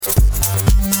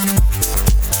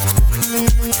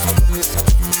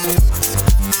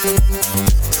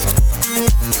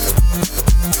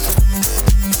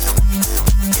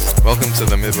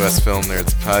Midwest Film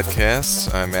Nerds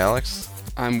podcast. I'm Alex.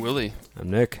 I'm Willie. I'm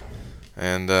Nick.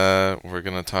 And we're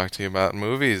going to talk to you about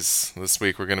movies. This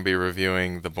week we're going to be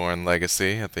reviewing The Bourne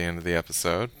Legacy at the end of the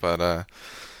episode. And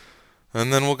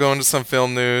then we'll go into some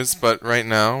film news. But right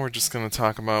now we're just going to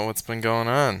talk about what's been going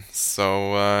on.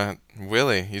 So,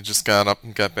 Willie, you just got up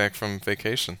and got back from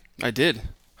vacation. I did.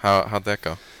 How'd that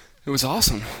go? It was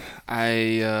awesome.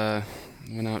 I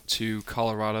went out to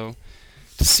Colorado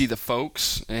to see the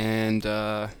folks and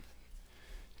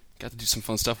got to do some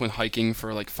fun stuff. Went hiking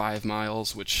for like 5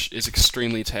 miles, which is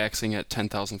extremely taxing at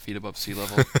 10,000 feet above sea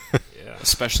level. Yeah.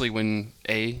 Especially when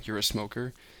A, you're a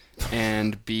smoker,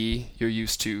 and B, you're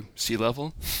used to sea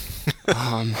level.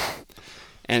 And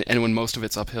when most of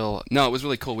it's uphill. No, it was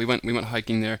really cool. We went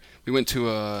hiking there. We went to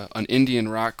an Indian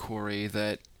rock quarry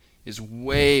that is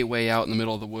way, way out in the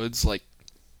middle of the woods, like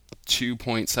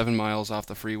 2.7 miles off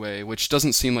the freeway, which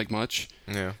doesn't seem like much.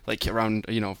 Yeah. Like around,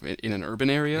 in an urban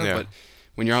area. Yeah. But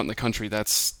when you're out in the country,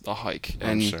 that's a hike. I'm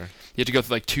And sure. you have to go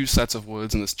through like 2 sets of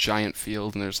woods in this giant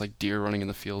field, and there's like deer running in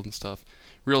the field and stuff.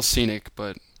 Real scenic,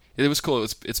 but it was cool.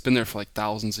 It's been there for like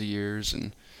thousands of years,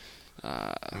 and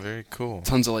Very cool.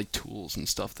 tons of like tools and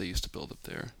stuff they used to build up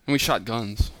there. And we shot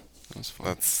guns. That was fun.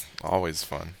 That's always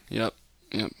fun. Yep.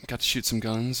 Got to shoot some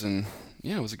guns, and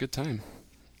yeah, it was a good time.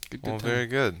 Good Well, time. very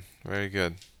good. Very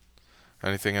good.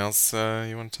 Anything else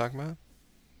you want to talk about?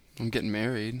 I'm getting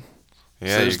married. Yeah,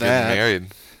 So you're there's getting that. married.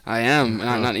 I am.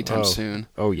 Not anytime soon.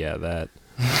 Oh yeah, that.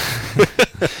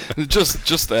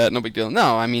 just that. No big deal.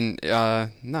 No, I mean, no,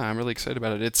 I'm really excited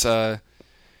about it. It's a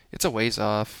ways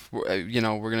off. We're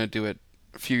gonna do it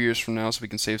a few years from now, so we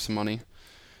can save some money.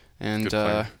 And Good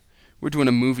plan. we're doing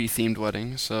a movie-themed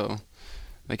wedding, so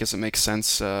I guess it makes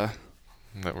sense.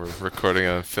 That we're recording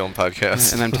a film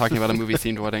podcast. And I'm talking about a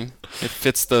movie-themed wedding. It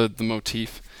fits the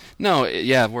motif. No,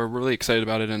 yeah, we're really excited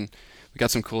about it, and we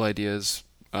got some cool ideas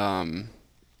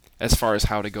as far as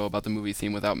how to go about the movie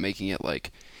theme without making it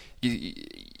like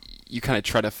you kind of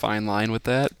try to fine line with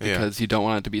that because you don't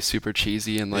want it to be super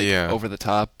cheesy and like over the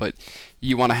top, but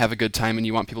you want to have a good time and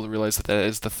you want people to realize that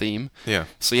is the theme. Yeah.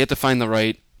 So you have to find the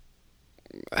right.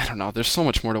 I don't know. There's so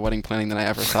much more to wedding planning than I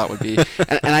ever thought would be,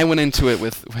 and I went into it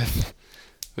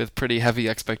with pretty heavy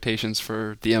expectations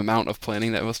for the amount of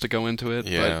planning that was to go into it.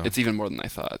 Yeah. But it's even more than I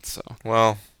thought. So.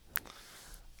 Well,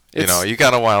 you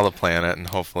got a while to plan it, and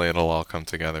hopefully it'll all come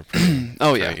together pretty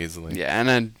easily. Yeah, and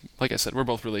then, like I said, we're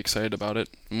both really excited about it.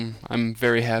 I'm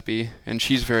very happy, and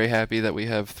she's very happy that we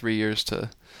have 3 years to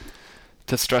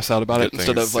stress out about it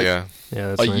instead of like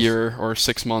that's a nice. year or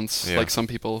 6 months Yeah. like some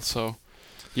people. So,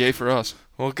 yay for us.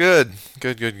 Well, good.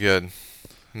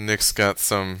 Nick's got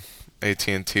some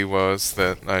AT&T woes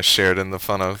that I shared in the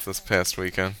fun of this past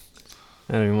weekend.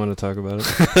 I don't even want to talk about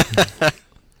it.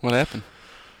 What happened?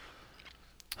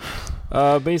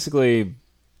 Basically,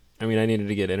 I mean, I needed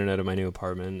to get internet in my new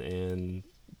apartment, and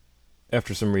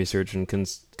after some research and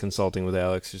consulting with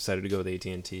Alex, decided to go with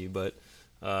AT&T. But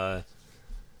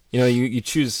you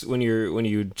choose when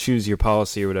you choose your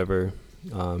policy or whatever.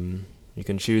 You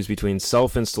can choose between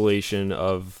self-installation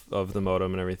of the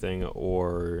modem and everything,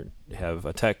 or have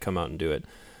a tech come out and do it.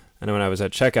 And when I was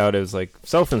at checkout, it was like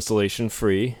self-installation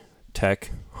free,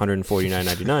 tech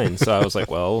 $149.99. So I was like,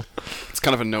 well, It's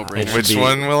kind of a no-brainer. Which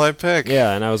one will I pick?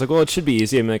 yeah. And I was like, well, it should be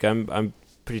easy. I'm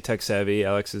pretty tech savvy.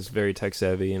 Alex is very tech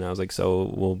savvy, and I was like, so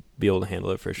we'll be able to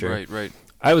handle it for sure. Right.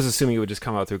 I was assuming it would just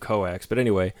come out through coax, but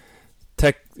anyway,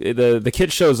 the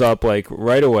kit shows up like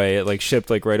right away. It like shipped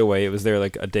like right away. It was there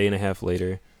like a day and a half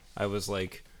later. I was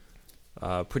like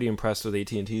pretty impressed with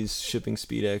AT&T's shipping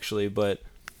speed actually, but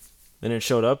then it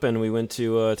showed up and we went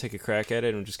to take a crack at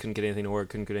it and just couldn't get anything to work.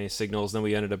 Couldn't get any signals. Then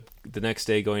we ended up the next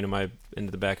day going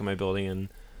into the back of my building and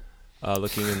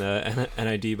looking in the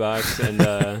NID box,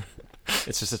 and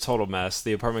it's just a total mess.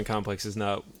 The apartment complex is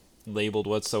not labeled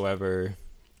whatsoever.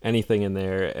 Anything in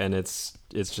there, and it's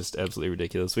just absolutely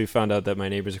ridiculous. We found out that my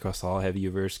neighbors across the hall have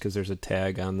UVerse because there's a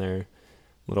tag on their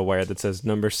little wire that says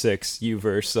number 6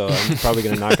 UVerse. So I'm probably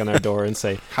gonna knock on their door and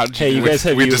say, "Hey, you guys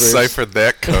have we UVerse?" deciphered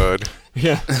that code.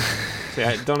 Yeah. See,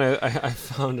 I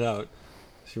found out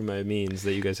through my means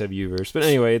that you guys have UVerse, but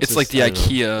anyway, It's just, like the I don't know.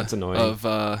 IKEA It's annoying.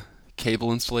 of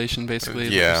cable installation, basically.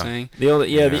 Is Yeah. what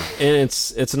you're saying. And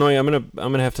it's annoying. I'm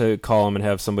gonna have to call them and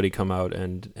have somebody come out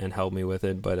and help me with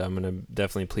it. But I'm gonna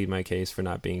definitely plead my case for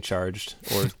not being charged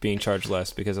or being charged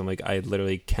less, because I'm like, I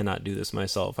literally cannot do this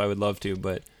myself. I would love to,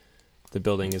 but the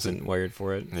building isn't wired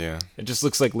for it. Yeah. It just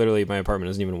looks like literally my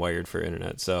apartment isn't even wired for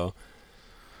internet. So,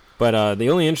 but the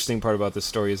only interesting part about this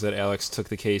story is that Alex took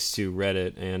the case to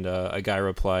Reddit, and a guy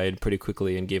replied pretty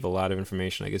quickly and gave a lot of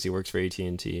information. I guess he works for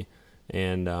AT&T,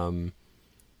 and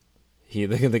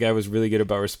the guy was really good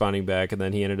about responding back, and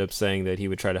then he ended up saying that he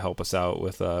would try to help us out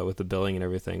with the billing and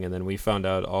everything. And then we found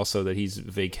out also that he's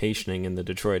vacationing in the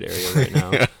Detroit area right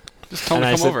now. Just tell him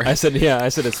to come over. I said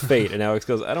it's fate. And Alex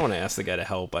goes, I don't want to ask the guy to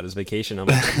help on his vacation. I'm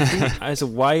like, I said,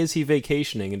 why is he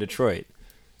vacationing in Detroit?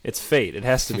 It's fate. It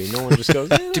has to be. No one just goes.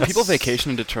 Do people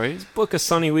vacation in Detroit? Book a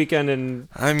sunny weekend in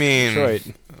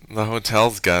Detroit. The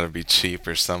hotel's got to be cheap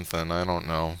or something. I don't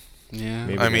know. Yeah.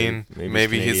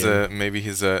 Maybe he's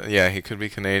a he could be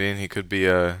Canadian. He could be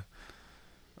a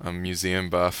museum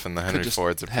buff, and the Henry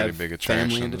Ford's a pretty big attraction.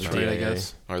 Family in Detroit, I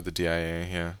guess. Or the DIA,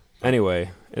 yeah.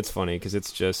 Anyway, it's funny because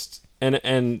it's just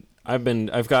and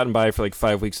I've gotten by for like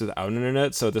 5 weeks without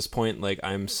internet, so at this point, like,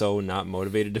 I'm so not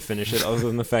motivated to finish it, other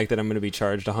than the fact that I'm going to be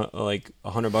charged like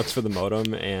 $100 for the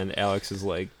modem, and Alex is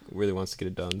like really wants to get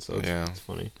it done, so it's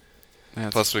funny.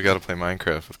 Plus, we got to play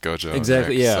Minecraft with Gojo.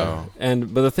 Exactly, Nick, yeah.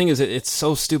 But the thing is, it's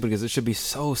so stupid because it should be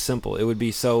so simple. It would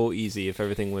be so easy if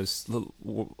everything was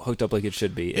hooked up like it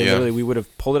should be. And literally, we would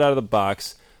have pulled it out of the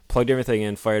box, plugged everything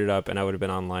in, fired it up, and I would have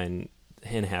been online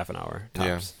in half an hour tops.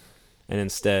 Yeah. And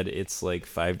instead, it's like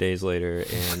 5 days later,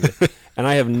 and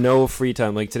I have no free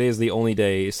time. Like, today is the only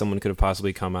day someone could have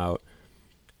possibly come out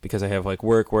because I have like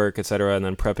work, etc., and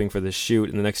then prepping for the shoot.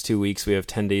 In the next 2 weeks, we have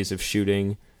 10 days of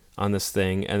shooting on this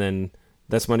thing, and then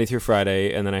that's Monday through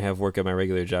Friday, and then I have work at my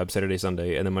regular job Saturday,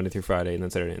 Sunday, and then Monday through Friday, and then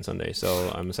Saturday and Sunday.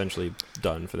 So I'm essentially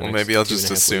done for the next 2.5 weeks. Maybe I'll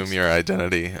just assume your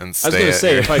identity and stay. I was going to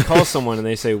say, if I call someone and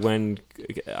they say when,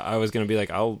 I was going to be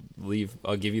like, I'll leave.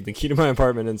 I'll give you the key to my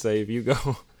apartment and say, if you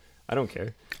go, I don't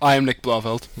care. I am Nick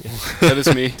Blofeld. That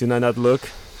is me. Do not look.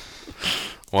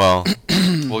 Well,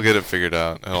 we'll get it figured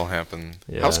out. It'll happen.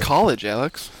 Yeah. How's college,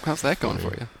 Alex? How's that going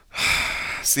for you?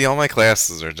 See, all my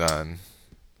classes are done.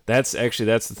 That's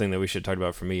the thing that we should talk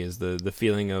about for me is the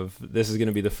feeling of this is going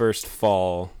to be the first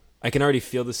fall. I can already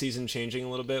feel the season changing a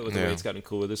little bit with the way it's gotten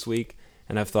cooler this week,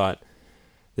 and I've thought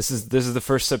this is the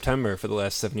first September for the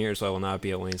last 7 years, so I will not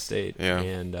be at Wayne State. Yeah.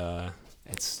 And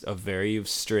it's a very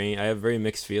strange. I have very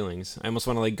mixed feelings. I almost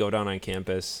want to like go down on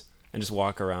campus and just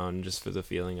walk around just for the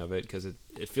feeling of it because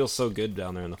it feels so good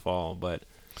down there in the fall, but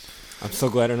I'm so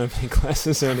glad I don't have any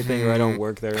classes or anything, or I don't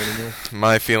work there anymore.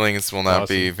 My feelings will not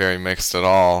be very mixed at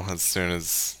all as soon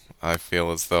as I feel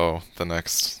as though the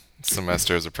next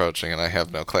semester is approaching and I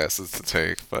have no classes to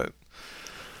take. But,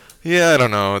 yeah, I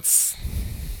don't know. It's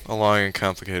a long and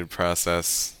complicated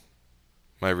process.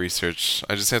 My research,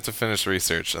 I just have to finish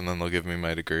research, and then they'll give me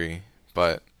my degree.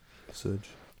 But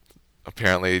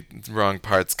apparently wrong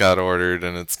parts got ordered,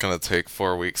 and it's going to take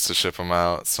 4 weeks to ship them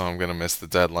out, so I'm going to miss the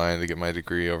deadline to get my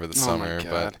degree over the summer.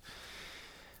 But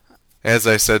as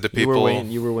I said to people...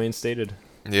 You were Wayne Stated.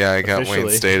 Yeah, I got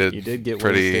Wayne Stated. You did get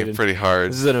Wayne Stated. Pretty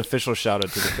hard. This is an official shout-out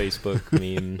to the Facebook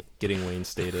meme, getting Wayne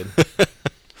Stated,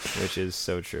 which is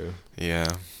so true. Yeah,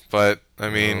 but, I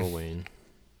mean... Wayne.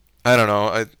 I don't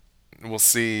know. We'll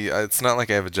see. It's not like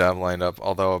I have a job lined up,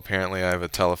 although apparently I have a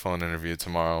telephone interview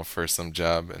tomorrow for some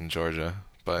job in Georgia.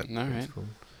 But all right. Cool.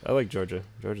 I like Georgia.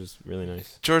 Georgia's really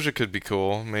nice. Georgia could be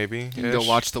cool, maybe. You can go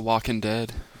watch The Walking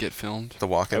Dead get filmed. The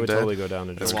Walking Dead? I would totally go down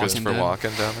to Georgia. Is Christopher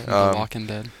Walken down there? The Walking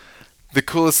Dead. The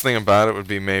coolest thing about it would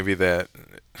be maybe that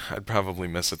I'd probably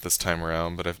miss it this time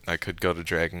around, but if I could go to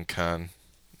Dragon Con,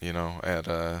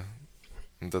 at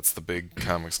that's the big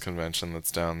comics convention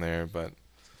that's down there, but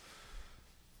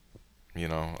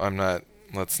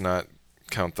let's not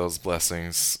count those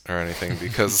blessings or anything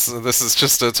because this is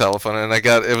just a telephone, and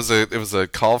it was a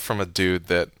call from a dude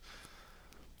that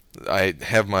I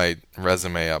have my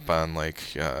resume up on like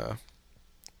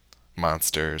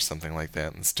Monster or something like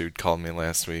that, and this dude called me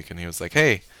last week and he was like,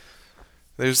 hey,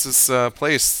 there's this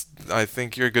place, I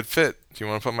think you're a good fit, do you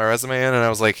want to put my resume in? And I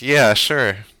was like, yeah,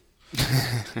 sure.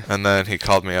 And then he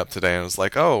called me up today and was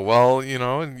like, oh, well,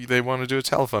 they want to do a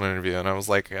telephone interview. And I was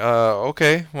like,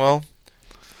 okay, well,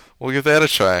 give that a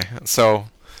try. So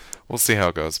we'll see how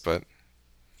it goes, but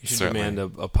you should demand a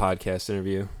podcast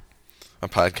interview. A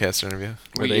podcast interview?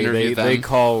 Where they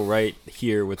call right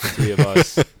here with the three of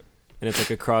us, and it's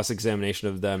like a cross-examination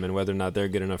of them and whether or not they're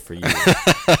good enough for you.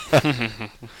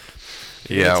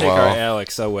 Yeah, take our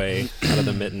Alex away out of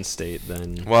the mitten state,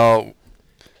 then... Well...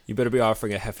 You better be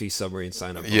offering a hefty submarine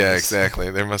sign-up bonus. Yeah, exactly.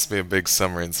 There must be a big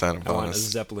submarine sign-up bonus. I want a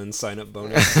Zeppelin sign-up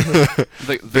bonus.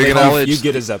 Big enough. You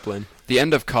get a Zeppelin. The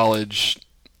end of college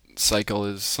cycle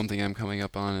is something I'm coming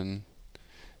up on, and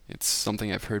it's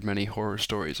something I've heard many horror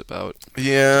stories about.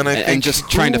 Yeah, and I think... And just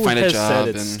trying to find a job.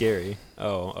 Said it's scary.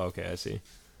 Oh, okay, I see.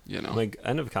 Like,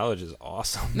 end of college is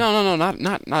awesome. No,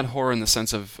 not horror in the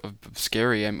sense of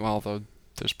scary. Although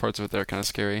There's parts of it that are kind of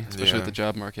scary, especially with the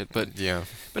job market. But yeah.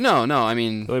 But no, I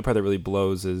mean, The only part that really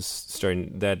blows is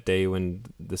starting that day when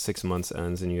the 6 months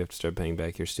ends and you have to start paying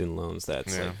back your student loans.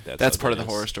 That's Yeah. like that's part of the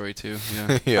ugliness. horror story too.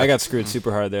 Yeah. Yeah. I got screwed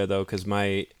super hard there though, because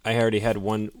I already had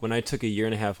one. When I took a year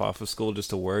and a half off of school just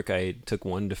to work, I took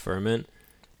one deferment,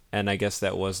 and I guess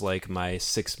that was like my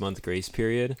 6-month grace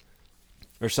period,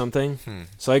 or something.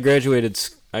 So I graduated.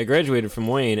 I graduated from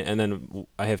Wayne, and then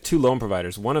I have 2 loan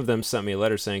providers. One of them sent me a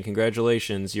letter saying,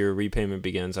 "Congratulations, your repayment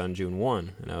begins on June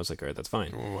 1." And I was like, "All right, that's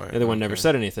fine." The other one never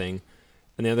said anything.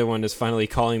 And the other one is finally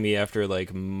calling me after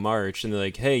like March, and they're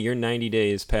like, "Hey, you're 90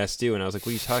 days past due." And I was like, "What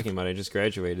are you talking about? I just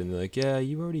graduated." And they're like, "Yeah,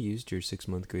 you already used your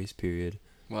 6-month grace period."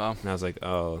 Wow. And I was like,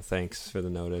 "Oh, thanks for the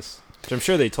notice." Which I'm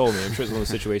sure they told me. I'm sure it's one of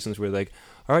those situations where like,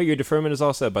 "All right, your deferment is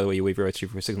all set. By the way, you waive your rights for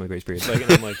a 6-month grace period." Like,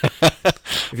 and I'm like,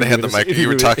 They had the mic. You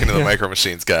were talking to the Micro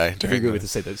Machines guy. If you're good with to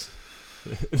say this,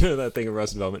 that thing of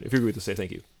Arrested Development. If you're good to say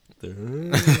thank you. Do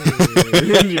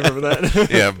you remember that?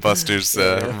 Yeah, Buster's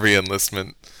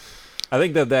re-enlistment. I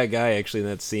think that guy actually in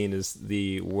that scene is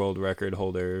the world record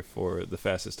holder for the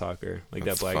fastest talker. Like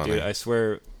That's that black funny. dude. I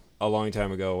swear, a long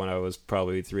time ago when I was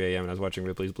probably 3 a.m. and I was watching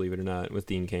Ripley's Believe It or Not with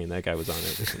Dean Cain, that guy was on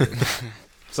it.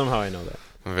 Somehow I know that.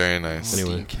 Very nice.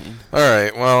 Anyway. Dean Cain. All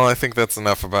right. Well, I think that's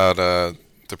enough about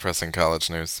depressing college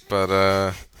news. But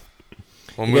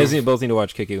we'll You move. guys both need to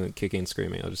watch Kicking and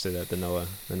Screaming. I'll just say that the Noah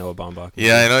Baumbach.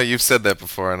 Yeah, I know you've said that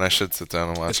before, and I should sit down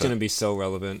and watch It's it. gonna be so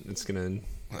relevant. It's gonna.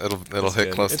 It'll it's hit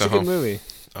good. close it's to a home. good movie.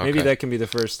 Maybe Okay. that can be the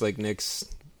first like Nick's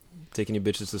taking you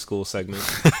bitches to school segment.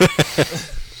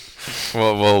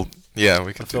 Well, yeah,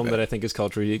 we A can do film that. that I think is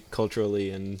culturally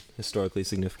and historically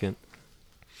significant.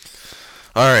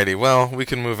 Alrighty, well, we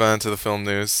can move on to the film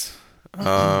news.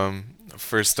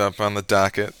 First up on the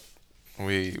docket,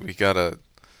 we got a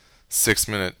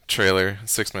 6-minute trailer.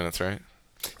 6 minutes, right?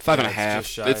 5.5. just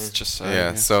shy. It's just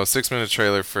Yeah, so 6-minute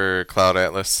trailer for Cloud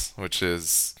Atlas, which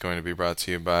is going to be brought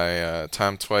to you by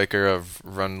Tom Twyker of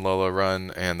Run Lola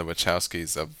Run and the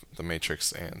Wachowskis of The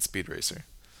Matrix and Speed Racer.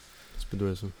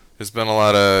 There's been a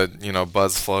lot of,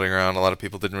 buzz floating around. A lot of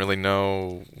people didn't really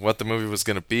know what the movie was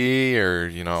going to be or,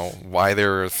 why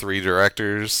there were 3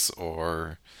 directors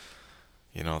or,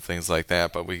 things like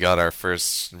that. But we got our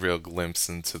first real glimpse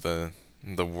into the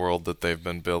world that they've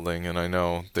been building. And I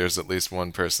know there's at least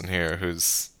one person here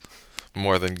who's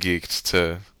more than geeked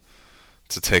to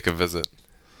take a visit.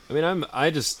 I mean, I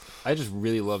just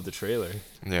really love the trailer.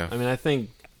 Yeah. I mean, I think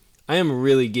I am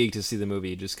really geeked to see the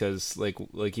movie just because,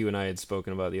 like you and I had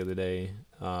spoken about the other day.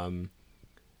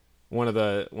 One of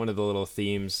the little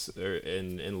themes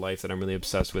in life that I'm really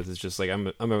obsessed with is just like I'm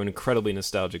an incredibly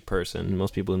nostalgic person.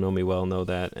 Most people who know me well know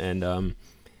that, and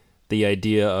the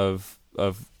idea of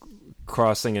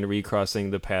crossing and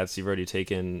recrossing the paths you've already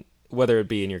taken, whether it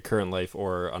be in your current life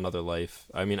or another life.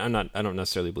 I mean, I don't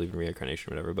necessarily believe in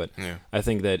reincarnation or whatever, but Yeah. I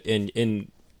think that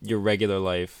in your regular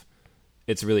life,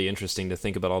 it's really interesting to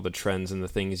think about all the trends and the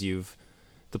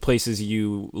places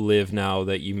you live now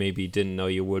that you maybe didn't know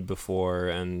you would before,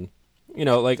 and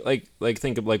like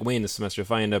think of like Wayne this semester.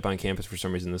 If I end up on campus for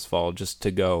some reason this fall just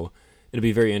to go, it'd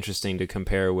be very interesting to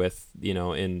compare with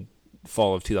in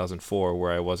fall of 2004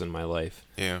 where I was in my life.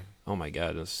 Yeah. Oh my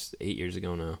God, it's 8 years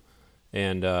ago now,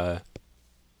 and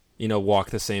walk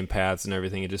the same paths and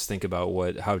everything, and just think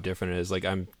about how different it is. Like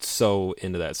I'm so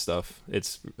into that stuff.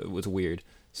 It was weird.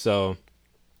 So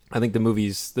I think the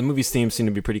movie's themes seem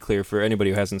to be pretty clear for anybody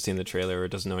who hasn't seen the trailer or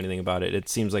doesn't know anything about it. It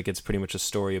seems like it's pretty much a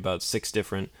story about 6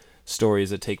 different stories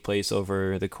that take place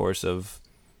over the course of,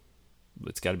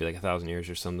 it's got to be like 1,000 years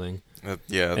or something.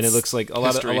 Yeah. And it looks like a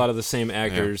lot history. of the same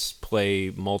actors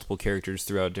play multiple characters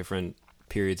throughout different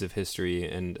periods of history,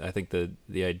 and I think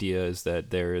the idea is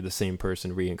that they're the same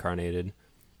person reincarnated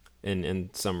in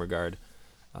some regard.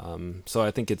 So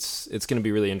I think it's going to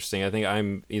be really interesting. I think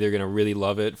I'm either going to really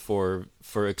love it for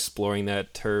exploring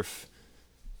that turf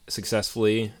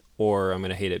successfully, or I'm going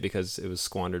to hate it because it was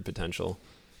squandered potential.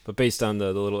 But based on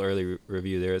the little early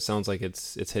review there, it sounds like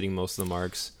it's hitting most of the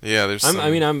marks. Yeah, there's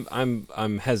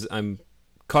I'm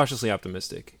cautiously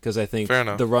optimistic because I think Fair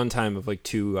enough. the runtime of like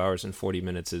 2 hours and 40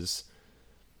 minutes is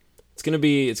it's gonna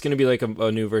be like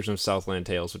a new version of Southland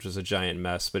Tales, which was a giant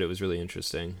mess, but it was really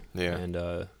interesting. Yeah.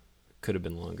 And could have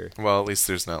been longer. Well, at least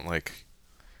there's not like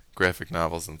graphic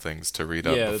novels and things to read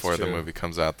up Yeah, that's before the true. movie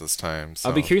comes out this time. So.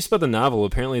 I'll be curious about the novel.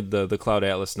 Apparently, the Cloud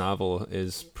Atlas novel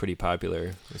is pretty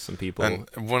popular with some people. And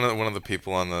one of the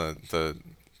people on the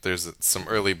there's some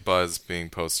early buzz being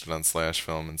posted on Slash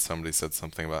Film, and somebody said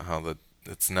something about how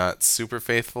it's not super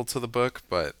faithful to the book,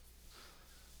 but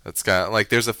it's got like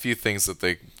there's a few things that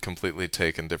they completely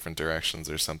take in different directions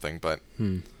or something. But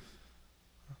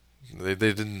they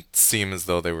didn't seem as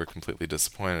though they were completely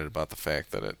disappointed about the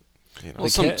fact that it, you know.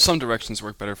 Well, some directions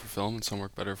work better for film, and some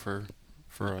work better for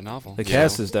a novel. The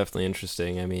cast is definitely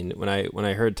interesting. I mean, when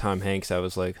I heard Tom Hanks, I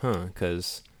was like,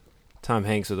 because Tom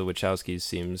Hanks with the Wachowskis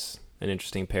seems an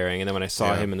interesting pairing. And then when I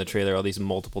saw him in the trailer, all these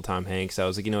multiple Tom Hanks, I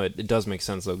was like, it does make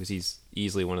sense though, because he's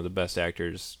easily one of the best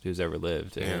actors who's ever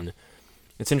lived. And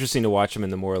it's interesting to watch him in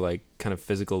the more like kind of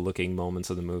physical looking moments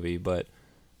of the movie. But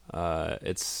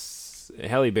it's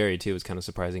Halle Berry too is kind of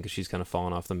surprising because she's kind of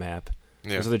fallen off the map.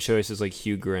 Yeah. There's other choices like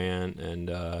Hugh Grant and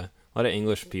a lot of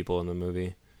English people in the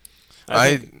movie.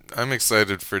 I'm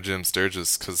excited for Jim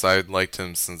Sturgis because I liked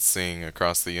him since seeing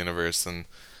Across the Universe, and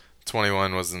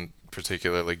 21 wasn't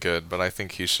particularly good, but I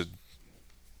think he should,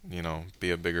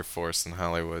 be a bigger force in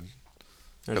Hollywood.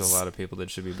 There's a lot of people that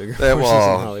should be bigger forces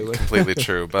in Hollywood. Completely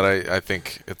true, but I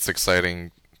think it's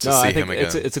exciting to see him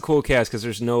again. It's a cool cast because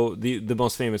there's the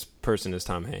most famous person is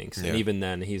Tom Hanks, and even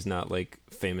then he's not like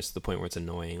famous to the point where it's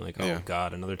annoying. Like, oh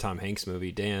god, another Tom Hanks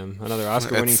movie, damn, another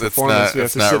Oscar-winning performance.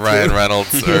 It's not Ryan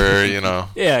Reynolds or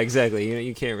Yeah, exactly.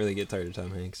 You can't really get tired of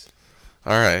Tom Hanks.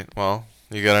 All right, well,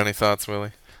 you got any thoughts,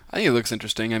 Willie? I think it looks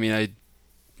interesting. I mean,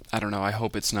 I don't know. I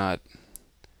hope it's not.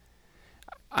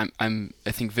 I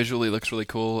think visually it looks really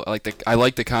cool. I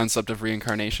like the concept of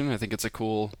reincarnation. I think it's a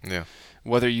cool. Yeah.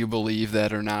 Whether you believe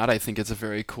that or not, I think it's a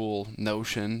very cool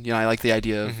notion. I like the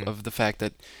idea of the fact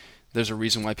that there's a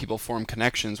reason why people form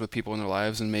connections with people in their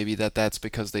lives, and maybe that's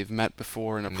because they've met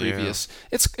before in a previous.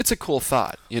 Yeah. It's a cool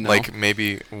thought, Like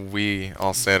maybe we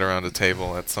all sat around a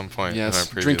table at some point in our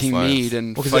previous drinking lives. mead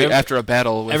and fight after a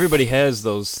battle. Everybody has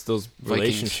those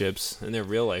relationships in their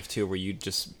real life too, where you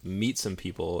just meet some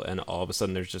people and all of a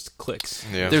sudden there's just clicks.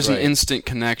 Yeah. There's an instant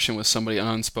connection with somebody, an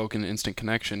unspoken instant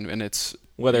connection, and it's.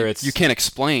 Whether it's you can't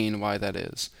explain why that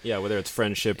is. Yeah, whether it's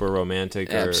friendship or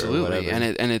romantic absolutely, or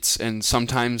whatever. and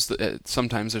sometimes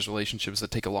there's relationships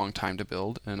that take a long time to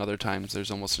build, and other times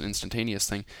there's almost an instantaneous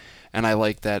thing, and I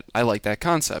like that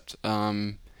concept.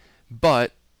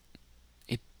 But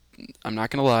I'm not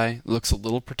gonna lie, it looks a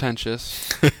little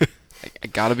pretentious. I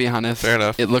gotta be honest. Fair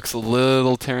enough. It looks a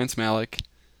little Terrence Malick.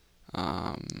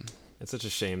 It's such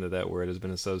a shame that word has been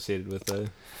associated with such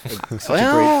a great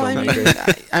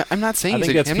filmmaker. I'm not saying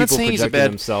he's a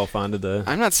bad himself onto the.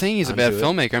 I'm not saying he's a bad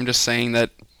filmmaker. I'm just saying that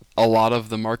a lot of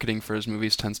the marketing for his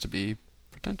movies tends to be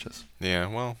pretentious. Yeah,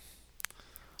 well,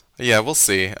 we'll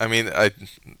see. I mean,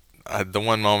 the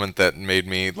one moment that made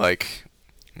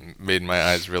my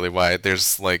eyes really wide.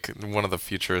 There's like one of the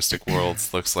futuristic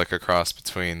worlds looks like a cross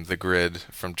between The Grid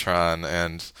from Tron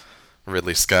and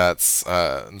Ridley Scott's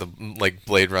the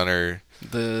Blade Runner,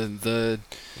 the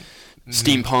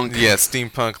steampunk,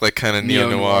 steampunk, like kind of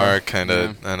neo-noir kind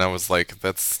of, and I was like,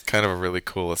 that's kind of a really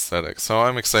cool aesthetic. So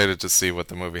I'm excited to see what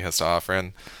the movie has to offer,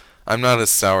 and I'm not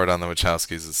as soured on the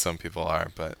Wachowskis as some people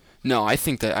are, but no, I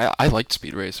think that I liked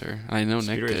Speed Racer. I know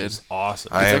Nick did. It's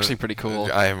awesome. It's actually pretty cool.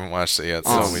 I haven't watched it yet,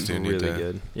 so we do need to.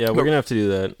 Good. Yeah, we're gonna have to do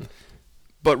that.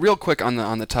 But real quick on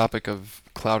the topic of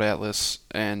Cloud Atlas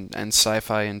and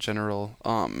sci-fi in general,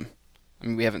 I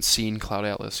mean, we haven't seen Cloud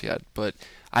Atlas yet, but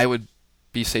I would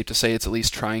be safe to say it's at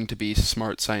least trying to be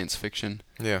smart science fiction.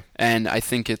 Yeah. And I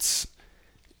think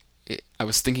I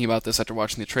was thinking about this after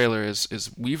watching the trailer,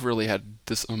 is we've really had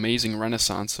this amazing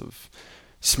renaissance of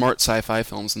smart sci-fi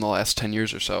films in the last 10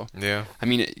 years or so. Yeah. I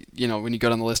mean, when you go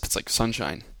down the list, it's like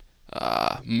Sunshine,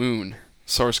 Moon,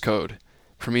 Source Code,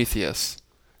 Prometheus,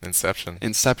 Inception,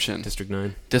 District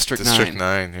 9, District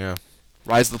 9, yeah.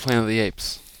 Rise of the Planet of the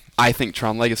Apes. I think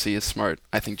Tron Legacy is smart.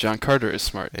 I think John Carter is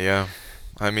smart. Yeah,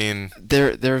 I mean,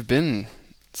 there have been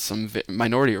some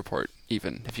Minority Report,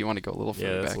 even if you want to go a little further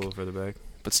back. Yeah, that's a little further back.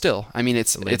 But still, I mean,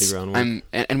 it's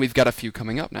and we've got a few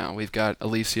coming up now. We've got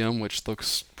Elysium, which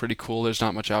looks pretty cool. There's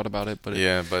not much out about it, but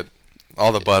but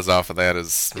all the buzz off of that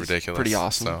is ridiculous. Pretty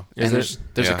awesome. So. And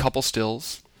there's a couple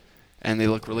stills, and they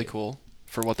look really cool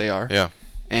for what they are. Yeah.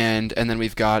 And then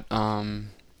we've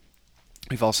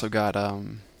also got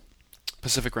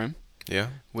Pacific Rim. Yeah.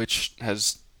 Which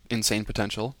has insane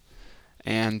potential,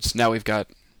 and now we've got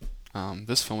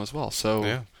this film as well. So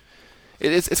yeah.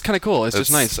 It's kind of cool. It's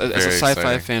just nice. As a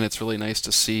sci-fi fan, it's really nice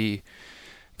to see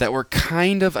that we're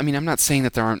kind of. I mean, I'm not saying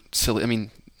that there aren't silly. I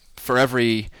mean, for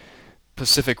every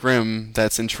Pacific Rim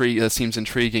that seems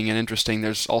intriguing and interesting,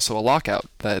 there's also a Lockout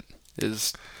that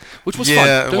is. Which was fun.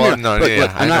 Well, no,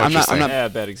 look, I'm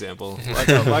not. Bad example.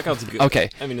 Lockout's good. Okay.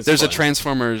 I mean, there's fun. a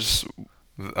Transformers.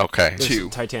 Okay. 2.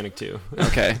 Titanic 2.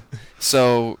 Okay.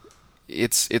 So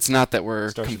it's not that we're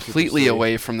Starship completely Troopers 3.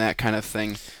 away from that kind of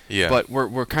thing. Yeah. But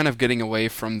we're kind of getting away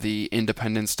from the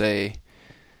Independence Day,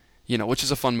 which is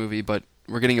a fun movie, but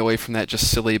we're getting away from that just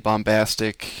silly,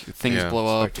 bombastic, things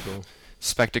blow up. Spectacle.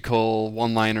 spectacle,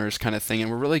 one-liners kind of thing,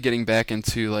 and we're really getting back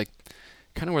into like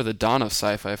kind of where the dawn of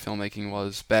sci-fi filmmaking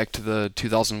was, back to the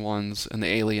 2001s and the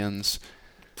Aliens.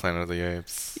 Planet of the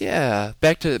Apes. Yeah,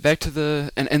 back to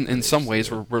the and in some ways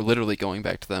we're literally going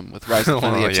back to them with Rise of the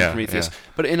Planet of the Apes and Prometheus. Yeah.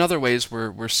 But in other ways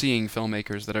we're seeing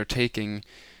filmmakers that are taking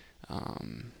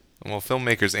Well,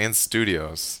 filmmakers and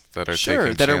studios that are sure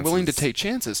taking that chances. are willing to take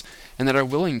chances and that are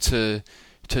willing to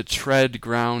tread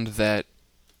ground that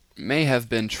may have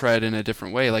been tread in a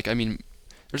different way. Like, I mean,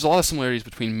 there's a lot of similarities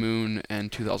between Moon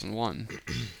and 2001.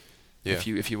 Yeah.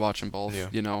 If you watch them both, Yeah.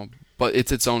 you know, but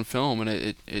it's its own film, and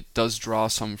it does draw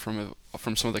some from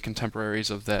some of the contemporaries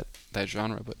of that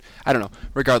genre. But I don't know.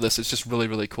 Regardless, it's just really,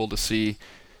 really cool to see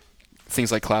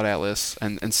things like Cloud Atlas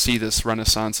and see this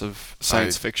renaissance of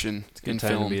science fiction It's a good in time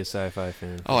film. to be a sci-fi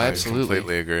fan. Oh, absolutely. I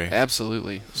completely agree.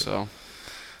 Absolutely. So,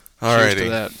 cheers to Alrighty.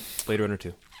 that. Blade Runner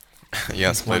 2.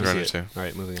 Yes, Blade Wanna Runner see 2. it. All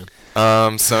right, moving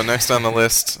on. So next on the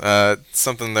list,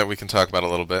 something that we can talk about a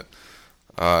little bit.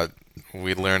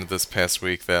 We learned this past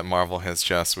week that Marvel has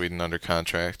Joss Whedon under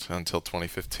contract until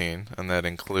 2015, and that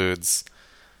includes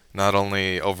not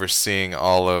only overseeing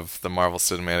all of the Marvel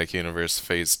Cinematic Universe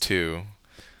Phase 2,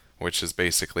 which is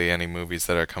basically any movies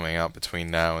that are coming out between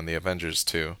now and the Avengers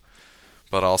 2,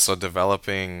 but also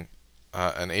developing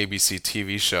an ABC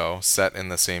TV show set in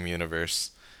the same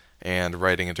universe and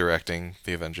writing and directing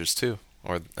the Avengers 2,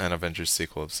 or an Avengers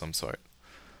sequel of some sort.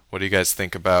 What do you guys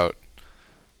think about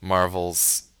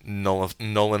Marvel's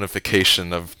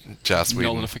Nolanification of Joss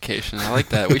Whedon? Nullification. I like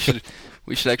that.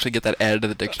 We should actually get that added to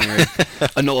the dictionary.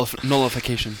 A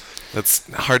nullification.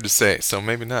 That's hard to say, so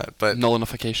maybe not, but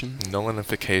Nullification.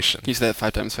 Nolanification. Can you say that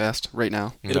 5 times fast right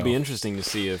now? It'll be No. interesting to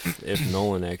see if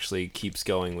Nolan actually keeps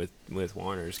going with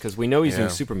Warner's, because we know he's doing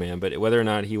Yeah. Superman, but whether or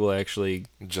not he will actually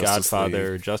Justice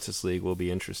Godfather League. Justice League will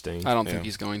be interesting. I don't Yeah. think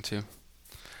he's going to.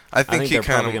 I I think think he they're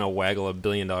kind probably of going to waggle $1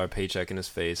 billion paycheck in his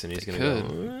face, and he's going to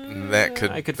go. That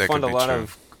could- I could that fund could a be lot true.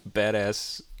 of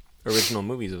badass original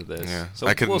movies with this. Yeah, So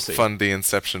I could we'll see. fund the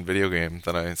Inception video game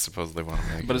that I supposedly want to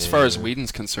make. But as far as Yeah.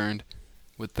 Whedon's concerned,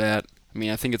 with that, I mean,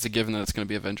 I think it's a given that it's going to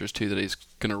be Avengers 2 that he's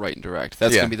going to write and direct.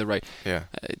 That's Yeah. going to be the right. Yeah,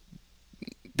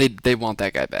 They want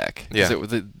that guy back. 'Cause Yeah.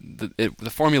 The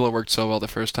formula worked so well the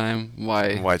first time.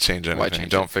 why change anything? change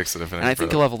Don't it? fix it if it ain't And I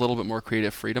think broke. he'll have a little bit more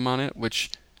creative freedom on it,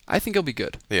 which I think he'll be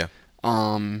good. Yeah,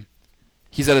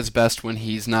 He's at his best when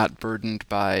he's not burdened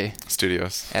by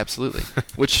studios. absolutely,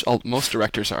 which most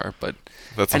directors are. But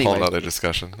That's a anyway. whole other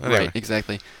discussion. Anyway. right,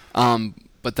 exactly.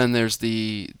 But then there's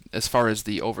as far as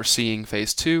the overseeing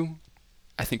Phase 2,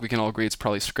 I think we can all agree it's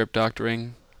probably script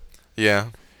doctoring, Yeah,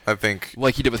 I think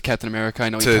like he did with Captain America. I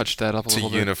know he To- touched that up a to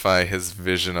little bit, unify his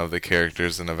vision of the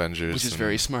characters in Avengers, which is and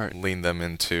very smart. lean them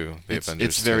into the Avengers.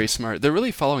 It's very too. smart. They're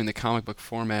really following the comic book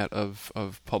format of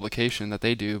publication that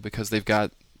they do, because they've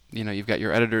got, you've got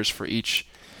your editors for each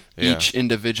Yeah.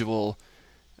 individual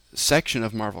section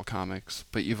of Marvel Comics,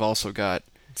 but you've also got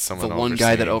Someone the one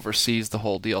guy that overseeing. oversees the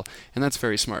whole deal, and that's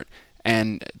very smart.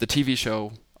 And the TV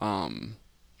show,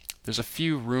 there's a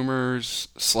few rumors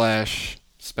 /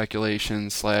 speculation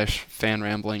 / fan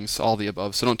ramblings, all the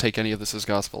above. So don't take any of this as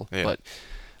gospel. Yeah. But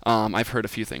I've heard a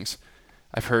few things.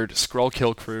 I've heard Skrull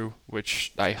Kill Crew,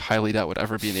 which I highly doubt would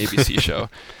ever be an ABC show.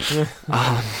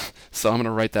 So I'm going to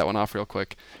write that one off real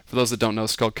quick. For those that don't know,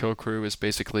 Skrull Kill Crew is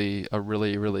basically a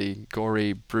really, really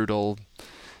gory, brutal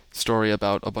story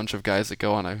about a bunch of guys that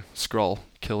go on a Skrull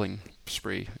killing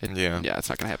spree. Yeah. Yeah, it's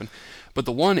not going to happen. But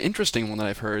the one interesting one that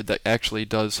I've heard that actually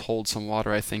does hold some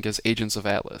water, I think, is Agents of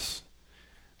Atlas,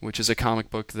 which is a comic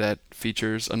book that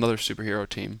features another superhero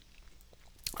team.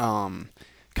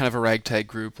 Kind of a ragtag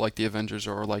group like the Avengers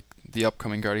or like the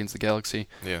upcoming Guardians of the Galaxy.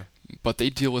 Yeah. But they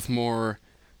deal with more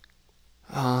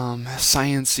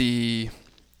science-y,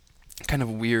 kind of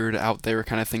weird, out there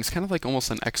kind of things. Kind of like almost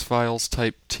an X-Files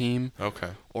type team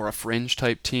Okay. or a Fringe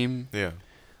type team. Yeah.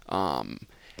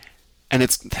 And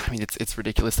it's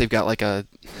ridiculous. They've got like a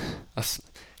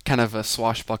kind of a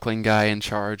swashbuckling guy in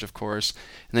charge, of course,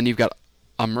 and then you've got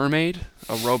a mermaid,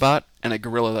 a robot, and a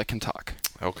gorilla that can talk.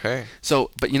 Okay.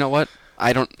 So, but you know what?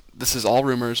 This is all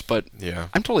rumors, but Yeah.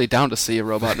 I'm totally down to see a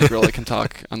robot and a gorilla that can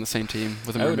talk on the same team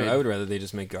with a mermaid. I would rather they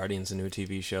just make Guardians into a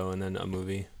TV show and then a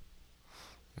movie.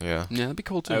 Yeah. Yeah, that'd be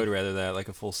cool too. I would rather that, like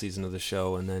a full season of the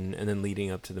show and then leading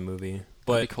up to the movie.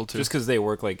 But That'd be cool too. just because they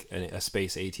work like a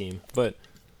space A team, but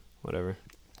whatever.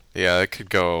 Yeah, it could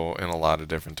go in a lot of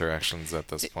different directions at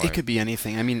this point. It could be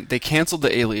anything. I mean, they canceled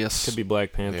the Alias. Could be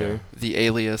Black Panther. The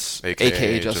Alias, AKA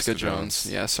aka Jessica Jessica Jones.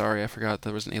 Jones. Yeah, sorry, I forgot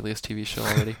there was an Alias TV show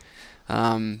already.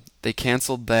 They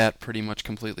canceled that pretty much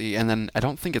completely, and then I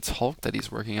don't think it's Hulk that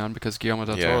he's working on because Guillermo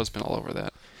del Yeah. Toro's been all over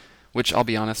that. Which I'll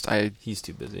be honest, He's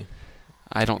too busy.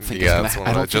 I don't think Yeah, it's it's gonna. one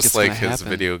I of don't the, think just it's like gonna his happen.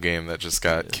 video game that just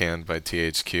got canned by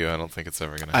THQ. I don't think it's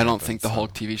ever gonna happen. I don't think the so.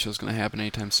 Hulk TV show is gonna happen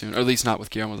anytime soon, or at least not with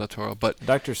Guillermo del Toro. But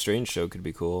Doctor Strange show could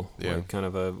be cool. Yeah. Like kind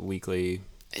of a weekly.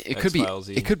 it could be.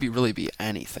 X-Files-y. It could be really be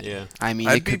anything. Yeah. I mean,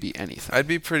 I'd it could be anything. I'd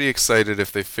be pretty excited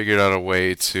if they figured out a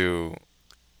way to,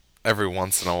 every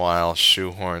once in a while,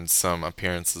 shoehorn some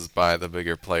appearances by the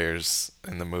bigger players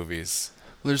in the movies.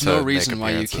 There's to no make reason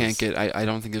why you appearances. can't get. I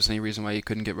don't think there's any reason why you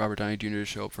couldn't get Robert Downey Jr. to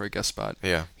show up for a guest spot.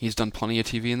 Yeah. He's done plenty of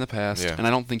TV in the past, Yeah. and I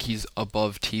don't think he's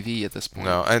above TV at this point.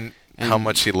 No, and how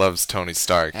much he loves Tony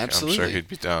Stark. I'm Absolutely. sure he'd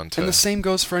be down to. And the same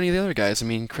goes for any of the other guys. I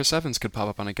mean, Chris Evans could pop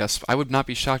up on a guest. I would not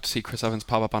be shocked to see Chris Evans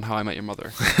pop up on How I Met Your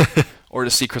Mother, or to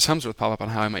see Chris Hemsworth pop up on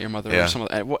How I Met Your Mother. Yeah. Or some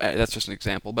of well, that's just an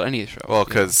example, but any show. Well,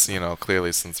 because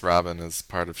clearly since Robin is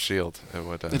part of Shield, it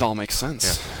would. It all makes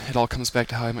sense. It all comes back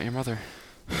to How I Met Your Mother.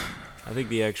 I think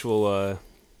the actual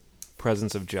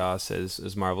presence of Joss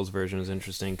as Marvel's version is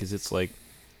interesting because it's like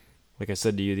I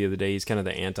said to you the other day, he's kind of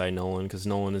the anti-Nolan because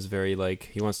Nolan is very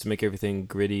he wants to make everything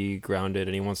gritty, grounded,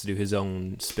 and he wants to do his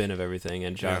own spin of everything.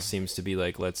 And Joss seems to be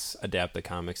let's adapt the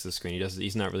comics to the screen.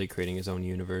 He's not really creating his own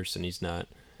universe, and he's not.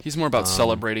 He's more about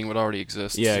celebrating what already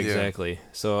exists. Yeah, exactly.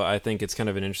 So I think it's kind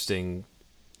of an interesting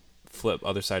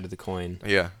other side of the coin.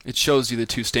 Yeah. It shows you the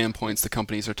two standpoints the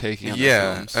companies are taking on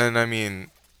their films. And I mean,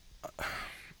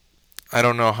 I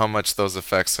don't know how much those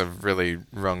effects have really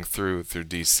rung through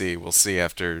DC. We'll see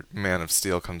after Man of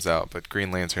Steel comes out, but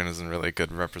Green Lantern isn't really a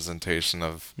good representation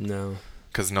of. No.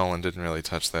 Because Nolan didn't really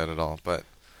touch that at all, but.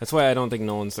 That's why I don't think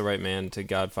Nolan's the right man to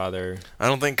Godfather. I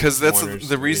don't think, because that's Warner's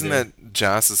the reason either. that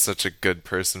Joss is such a good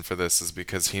person for this is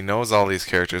because he knows all these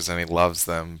characters and he loves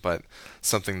them. But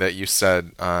something that you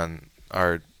said on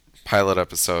our pilot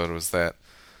episode was that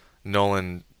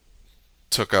Nolan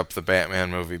took up the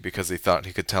Batman movie because he thought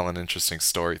he could tell an interesting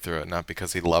story through it, not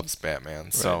because he loves Batman.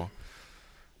 Right. So,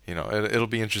 it'll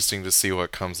be interesting to see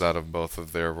what comes out of both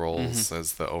of their roles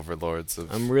as the overlords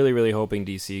of. I'm really, really hoping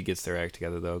DC gets their act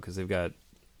together though, because they've got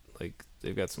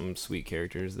some sweet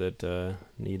characters that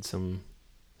need some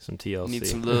TLC. Need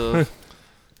some love.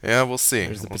 Yeah, we'll see.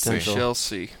 There's the we'll potential. see. Shall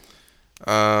see.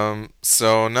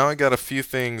 So now I got a few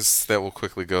things that we'll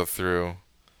quickly go through.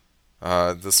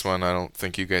 This one, I don't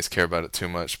think you guys care about it too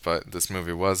much, but this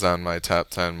movie was on my top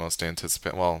 10 most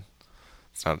anticipated. Well,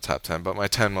 it's not a top 10, but my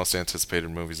 10 most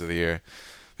anticipated movies of the year.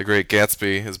 The Great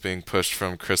Gatsby is being pushed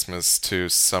from Christmas to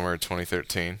summer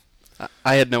 2013.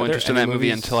 I had no Are there interest in any that movie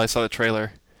movies- until I saw the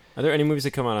trailer. Are there any movies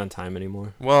that come out on time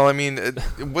anymore? Well, I mean,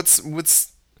 what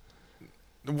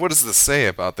does this say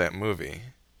about that movie?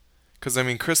 Because I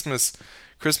mean, Christmas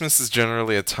is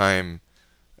generally a time.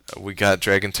 We got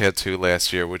Dragon Tattoo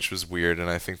last year, which was weird, and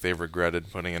I think they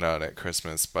regretted putting it out at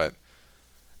Christmas. But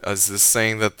is this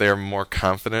saying that they're more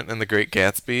confident in The Great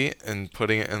Gatsby and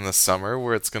putting it in the summer,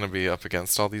 where it's going to be up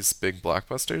against all these big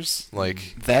blockbusters?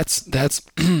 Like That's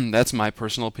that's my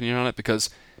personal opinion on it because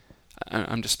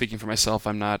I'm just speaking for myself.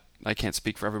 I can't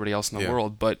speak for everybody else in the Yeah.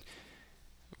 world, but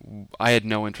I had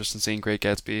no interest in seeing Great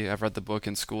Gatsby. I've read the book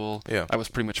in school. Yeah. I was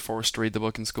pretty much forced to read the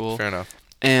book in school. fair enough.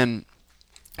 And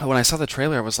when I saw the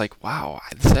trailer, I was like, wow,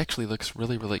 this actually looks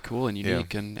really, really cool and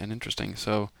unique and interesting.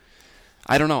 So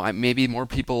I don't know. Maybe more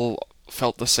people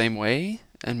felt the same way,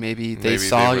 and maybe they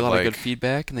saw were a lot of good like,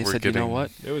 feedback, and they we're said, you know getting-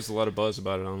 what? There was a lot of buzz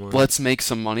about it online. Let's make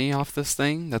some money off this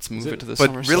thing. Let's move it- it to the But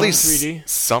summer. really, slot." 3D?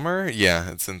 summer? Yeah,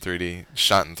 it's in 3D,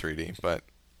 shot in 3D, but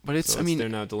But it's, So I mean, they're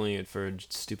not delaying it for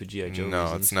stupid G.I. Joe no,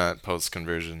 reasons. it's not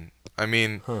post-conversion. I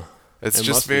mean, Huh. it's It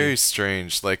just must be. very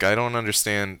strange. Like, I don't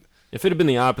understand. If it had been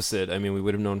the opposite, I mean, we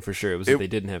would have known for sure it was It- that they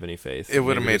didn't have any faith. it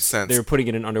would have Maybe made it's- sense. They were putting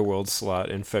it in Underworld slot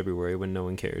in February when no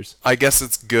one cares. I guess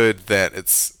it's good that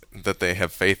they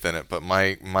have faith in it, but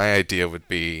my idea would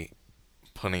be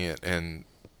putting it in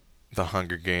the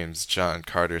Hunger Games John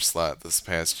Carter slot this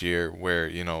past year, where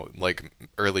like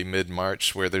early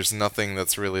mid-March, where there's nothing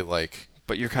that's really like.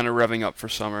 but you're kind of revving up for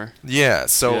summer. Yeah,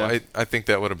 so Yeah. I think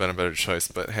that would have been a better choice,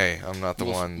 but hey, I'm not the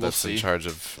We'll one that's in see. charge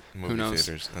of movie Who knows?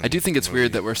 theaters. I do think it's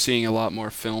weird that we're seeing a lot more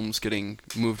films getting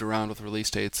moved around with release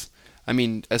dates. I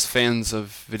mean, as fans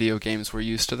of video games, we're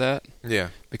used to that Yeah,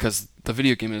 because the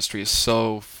video game industry is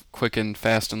so quick and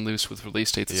fast and loose with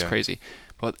release dates. It's Yeah. crazy.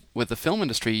 But with the film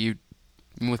industry,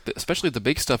 especially the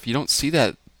big stuff, you don't see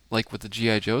that like with the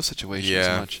G.I. Joe situation Yeah.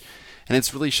 as much. And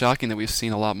it's really shocking that we've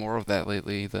seen a lot more of that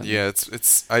lately. yeah,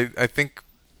 it's I think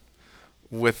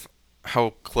with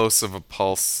how close of a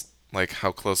pulse, like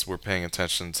how close we're paying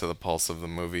attention to the pulse of the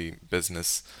movie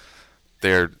business,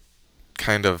 they're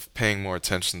kind of paying more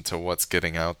attention to what's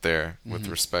getting out there with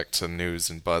respect to news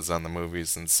and buzz on the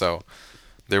movies, and so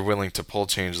they're willing to pull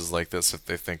changes like this if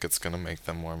they think it's going to make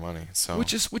them more money. So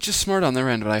which is smart on their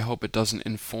end, but I hope it doesn't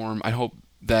inform. I hope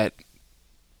that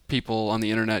people on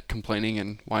the internet complaining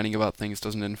and whining about things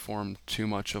doesn't inform too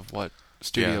much of what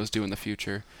studios do in the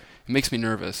future. It makes me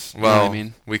nervous. You know well, what I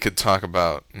mean? we could talk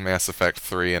about Mass Effect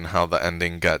 3 and how the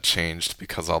ending got changed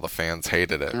because all the fans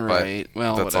hated it. Right.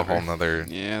 Well, that's whatever. a whole nother.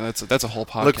 Yeah, that's a whole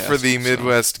podcast. Look for the so.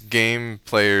 Midwest Game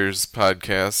Players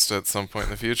podcast at some point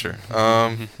in the future.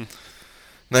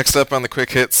 Next up on the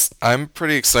quick hits, I'm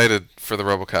pretty excited for the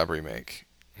RoboCop remake.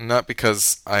 Not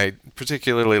because I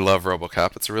particularly love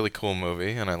RoboCop. It's a really cool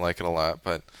movie, and I like it a lot,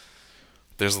 but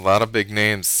there's a lot of big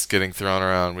names getting thrown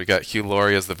around. We got Hugh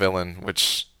Laurie as the villain,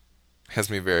 which has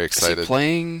me very excited. Is he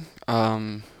playing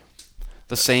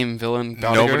the same villain?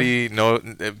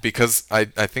 Because I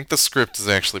think the script is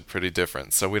actually pretty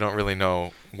different, so we don't really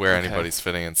know where anybody's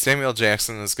fitting in. Samuel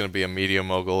Jackson is going to be a media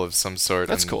mogul of some sort.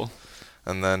 That's cool.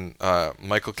 And then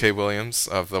Michael K. Williams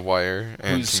of The Wire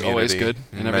and Who's Community, always good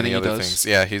in everything many he other does. things.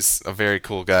 Yeah, he's a very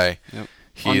cool guy. Yep.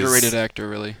 Underrated actor,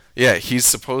 really. Yeah, he's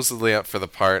supposedly up for the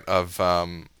part of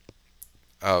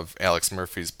Alex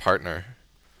Murphy's partner.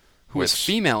 Who was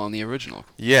female in the original.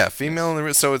 Yeah, female in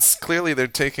the so it's clearly they're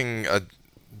taking a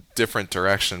different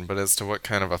direction, but as to what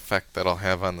kind of effect that'll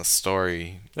have on the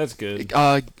story. That's good.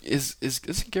 Is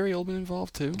Gary Oldman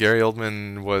involved too? Gary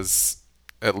Oldman was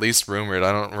at least rumored.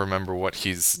 I don't remember what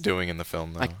he's doing in the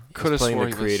film though. I could have playing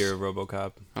sworn the he creator was... of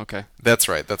RoboCop. Okay. That's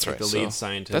right. That's like right. The lead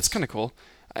scientist. That's kind of cool.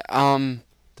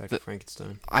 Dr.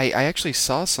 Frankenstein. I actually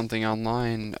saw something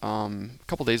online a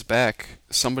couple days back.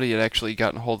 Somebody had actually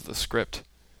gotten a hold of the script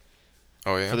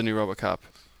Oh yeah. for the new RoboCop,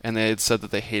 and they had said that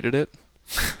they hated it,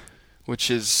 which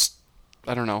is,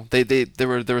 I don't know. There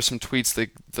were some tweets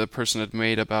that the person had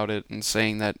made about it and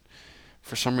saying that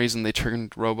for some reason they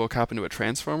turned RoboCop into a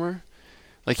transformer,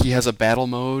 like he has a battle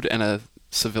mode and a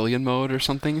civilian mode or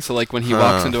something. So like when he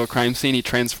walks into a crime scene, he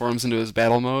transforms into his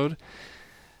battle mode.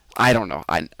 I don't know.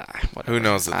 Who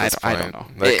knows at this point? I don't know.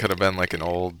 That could have been like an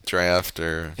old draft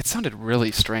or... It sounded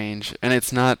really strange, and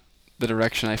it's not the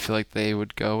direction I feel like they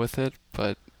would go with it,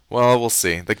 but... Well, we'll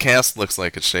see. The cast looks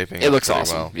like it's shaping up It looks pretty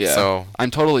awesome, well. yeah. So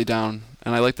I'm totally down,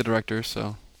 and I like the director,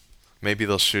 so... maybe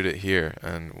they'll shoot it here,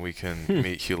 and we can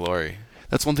meet Hugh Laurie.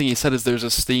 That's one thing he said, is there's a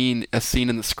scene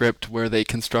in the script where they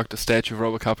construct a statue of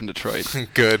RoboCop in Detroit.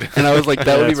 Good. And I was like,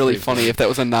 that would be That's really pretty funny if that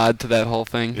was a nod to that whole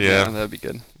thing. Yeah. That'd be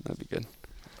good. That'd be good.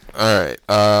 All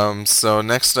right. So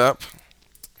next up,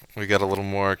 we got a little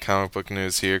more comic book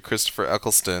news here. Christopher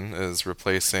Eccleston is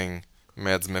replacing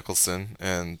Mads Mikkelsen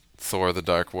in Thor: The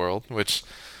Dark World, which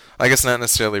I guess not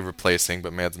necessarily replacing,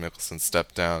 but Mads Mikkelsen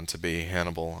stepped down to be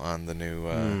Hannibal on the new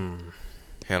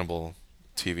Hannibal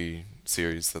TV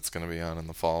series that's going to be on in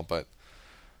the fall. But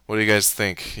what do you guys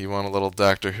think? You want a little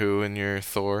Doctor Who in your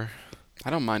Thor? I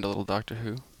don't mind a little Doctor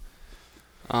Who.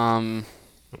 I'm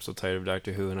so tired of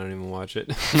Doctor Who and I don't even watch it.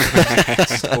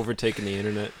 It's overtaking the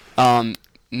internet.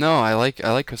 No, I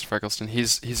like Christopher Eccleston.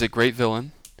 He's a great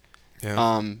villain.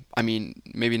 Yeah. I mean,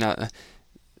 maybe not.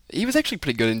 He was actually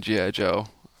pretty good in G.I. Joe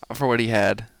for what he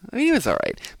had. I mean, he was all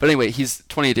right. But anyway, he's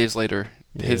 28 Days Later.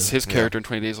 His character in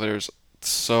 20 Days Later is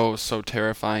so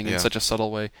terrifying in such a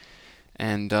subtle way.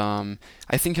 And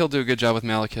I think he'll do a good job with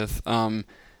Malekith.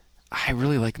 I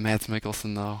really like Mads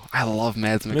Mikkelsen, though. I love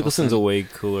Mads Mikkelsen. Mikkelsen's a way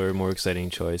cooler, more exciting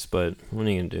choice, but what are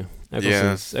you going to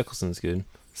do? Eccleston's good.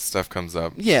 Stuff comes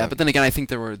up. Yeah, but then again, I think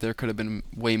there could have been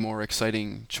way more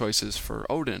exciting choices for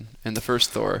Odin in the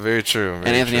first Thor. Very true. And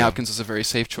Anthony Hopkins was a very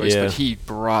safe choice, but he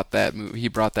brought that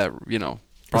brought that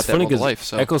role to life.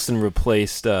 So Eccleston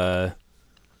replaced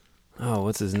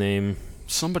what's his name?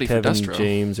 Somebody Kevin for Destro.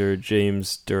 James or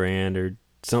James Durand or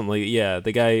something like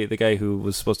the guy who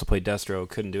was supposed to play Destro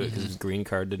couldn't do it because his green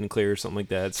card didn't clear or something like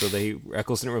that. So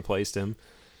Eccleston replaced him,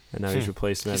 and now he's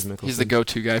replaced Mads Mikkelsen. He's the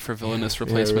go-to guy for villainous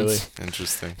replacements. Yeah, really.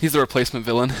 Interesting. He's the replacement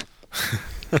villain.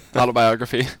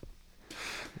 Autobiography.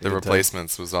 The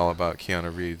Replacements was all about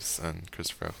Keanu Reeves and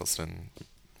Christopher Eccleston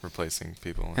replacing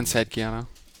people. And sad Keanu.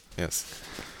 Yes.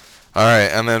 All right,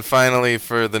 and then finally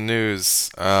for the news,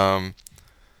 the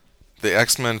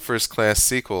X-Men First Class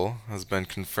sequel has been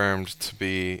confirmed to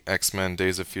be X-Men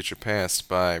Days of Future Past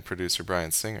by producer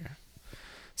Bryan Singer.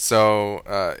 So,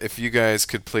 if you guys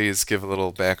could please give a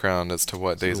little background as to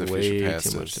what Days of Future Past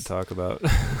is. Way too much to talk about.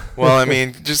 Well, I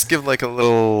mean, just give like a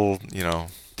little,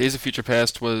 Days of Future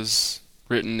Past was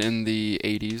written in the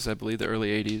 80s, I believe, the early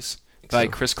 80s, by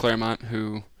Chris Claremont,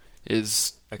 who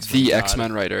is the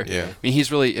X-Men writer. Yeah. I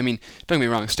mean, don't get me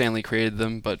wrong, Stan Lee created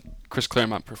them, but Chris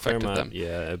Claremont perfected them.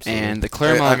 Yeah, absolutely. And the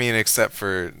Claremont... I mean, except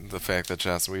for the fact that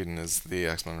Joss Whedon is the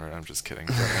X-Men writer. I'm just kidding.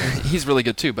 He's really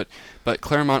good too, but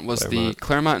Claremont was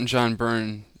Claremont and John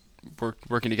Byrne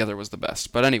working together was the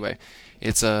best. But anyway,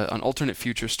 it's an alternate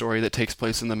future story that takes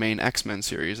place in the main X-Men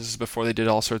series. This is before they did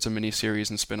all sorts of miniseries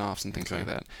and spin-offs and things like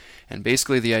that. And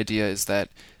basically the idea is that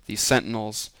the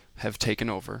Sentinels have taken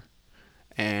over,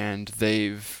 and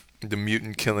they've... The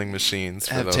mutant killing machines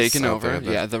for have those taken out over,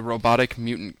 there that- the robotic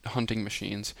mutant hunting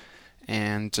machines.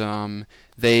 And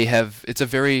they have... It's a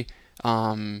very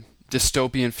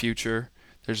dystopian future.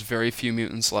 There's very few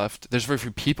mutants left. There's very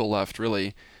few people left,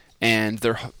 really. And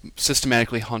they're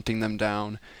systematically hunting them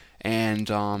down. And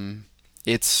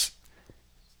it's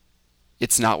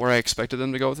not where I expected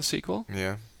them to go with the sequel.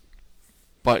 Yeah.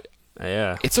 But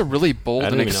Yeah. it's a really bold I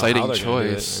and don't even know how exciting they're gonna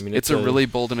do it. choice. I mean, it's a really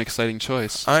bold and exciting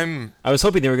choice. I was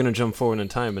hoping they were going to jump forward in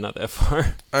time, but not that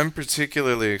far. I'm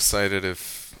particularly excited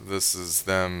if this is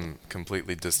them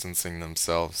completely distancing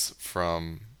themselves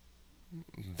from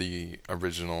the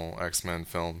original X-Men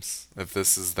films. If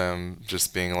this is them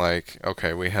just being like,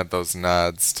 okay, we had those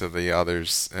nods to the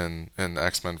others in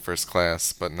X-Men First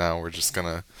Class, but now we're just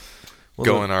gonna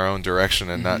go in our own direction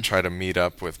and not try to meet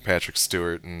up with Patrick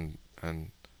Stewart and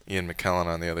Ian McKellen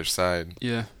on the other side.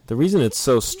 Yeah. The reason it's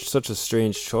such a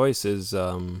strange choice is,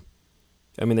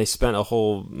 I mean, they spent a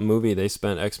whole movie, they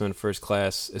spent X-Men First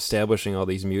Class establishing all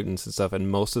these mutants and stuff, and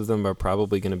most of them are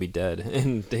probably going to be dead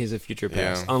in Days of Future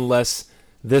Past, unless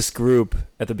this group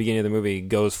at the beginning of the movie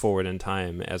goes forward in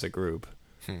time as a group.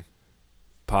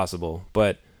 Possible.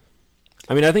 But,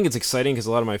 I mean, I think it's exciting because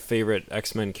a lot of my favorite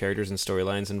X-Men characters and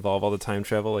storylines involve all the time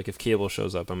travel. Like, if Cable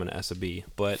shows up, I'm going to S a B.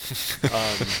 But,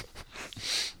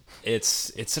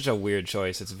 it's such a weird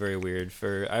choice. It's very weird.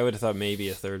 I would have thought maybe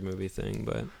a third movie thing,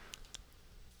 but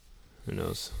who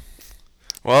knows?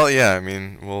 Well, yeah, I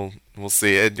mean, we'll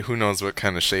see. Who knows what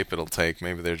kind of shape it'll take?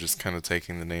 Maybe they're just kind of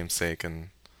taking the namesake and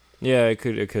it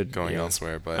could going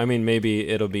elsewhere. But I mean, maybe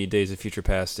it'll be Days of Future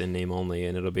Past in name only,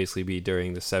 and it'll basically be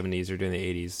during the 70s or during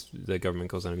the 80s. The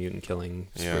government goes on a mutant killing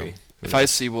spree. Yeah. If I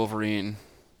see Wolverine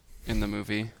in the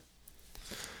movie,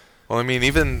 well, I mean,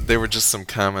 even there were just some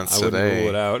comments I wouldn't today. rule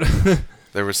it out.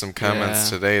 There were some comments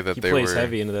today that he they plays were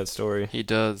heavy into that story. he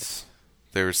does.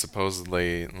 They were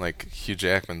supposedly like Hugh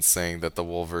Jackman saying that the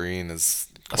Wolverine is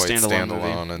A quite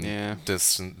standalone and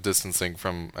movie. distancing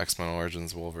from X-Men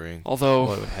Origins Wolverine. Although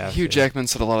Well, it would have Hugh to. Jackman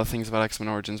said a lot of things about X-Men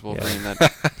Origins Wolverine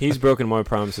that He's broken more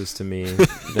promises to me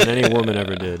than any woman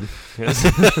ever did.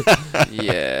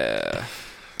 yeah.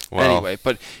 Well, Anyway,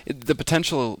 but the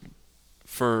potential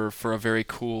for a very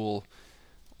cool,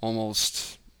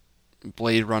 almost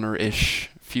Blade Runner-ish,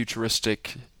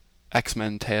 futuristic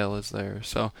X-Men tale is there.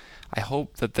 So I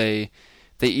hope that they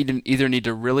either need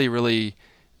to really, really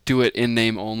do it in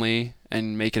name only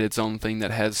and make it its own thing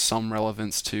that has some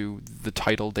relevance to the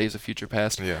title Days of Future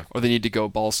Past, or they need to go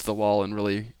balls to the wall and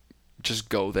really just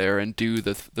go there and do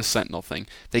the Sentinel thing.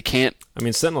 They can't. I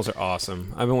mean, Sentinels are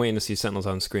awesome. I've been waiting to see Sentinels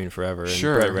on screen forever. And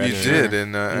Sure. Brett you Ratner- did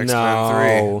in X-Men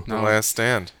No. 3, The Last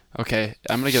Stand. Okay,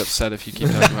 I'm gonna get upset if you keep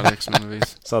talking about X-Men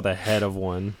movies. Saw the head of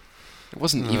one. It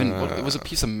wasn't even. It was a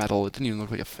piece of metal. It didn't even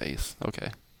look like a face. Okay,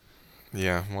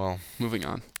 Yeah, well, moving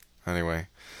on. anyway.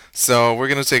 So we're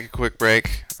going to take a quick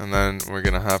break, and then we're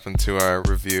going to hop into our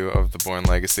review of The Bourne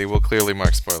Legacy. We'll clearly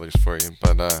mark spoilers for you,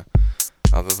 but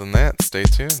other than that, stay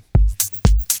tuned.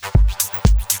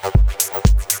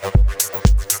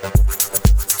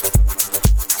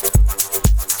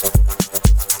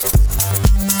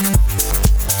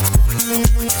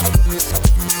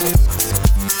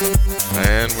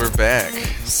 And we're back.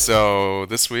 So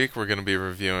this week we're going to be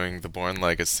reviewing The Bourne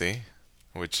Legacy,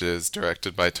 which is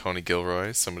directed by Tony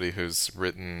Gilroy, somebody who's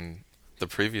written the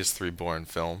previous 3 Bourne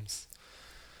films.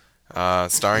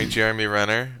 Starring Jeremy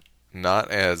Renner,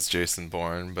 not as Jason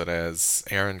Bourne, but as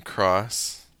Aaron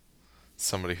Cross,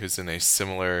 somebody who's in a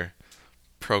similar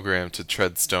program to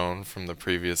Treadstone from the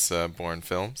previous Bourne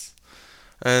films.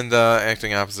 And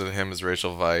acting opposite him is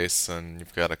Rachel Weisz, and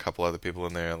you've got a couple other people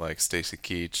in there like Stacy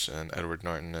Keach and Edward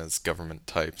Norton as government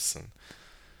types and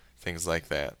things like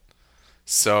that.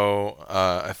 So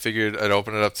I figured I'd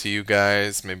open it up to you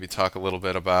guys, maybe talk a little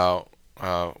bit about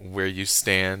where you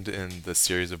stand in the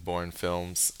series of Bourne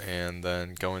films, and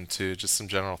then go into just some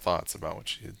general thoughts about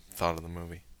what you thought of the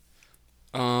movie.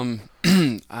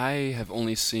 I have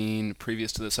only seen,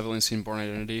 previous to this, I've only seen Bourne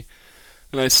Identity.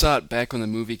 And I saw it back when the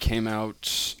movie came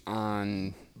out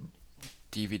on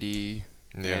DVD,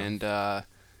 and I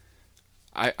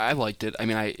liked it. I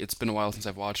mean, it's been a while since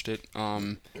I've watched it.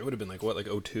 It would have been like, what, like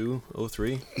 02,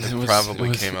 03? It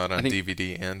probably came out on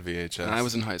DVD and VHS. I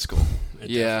was in high school. It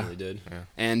definitely did. Yeah.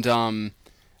 And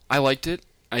I liked it.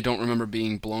 I don't remember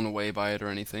being blown away by it or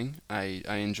anything. I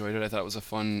enjoyed it. I thought it was a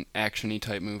fun, action-y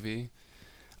type movie.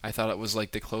 I thought it was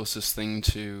like the closest thing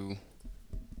to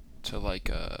to like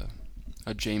a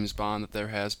James Bond that there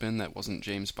has been that wasn't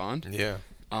James Bond. Yeah.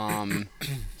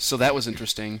 So that was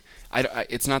interesting.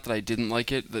 It's not that I didn't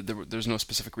like it. There's no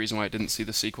specific reason why I didn't see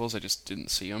the sequels. I just didn't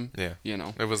see them. Yeah. You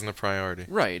know. It wasn't a priority.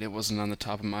 Right. It wasn't on the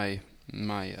top of my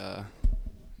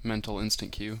mental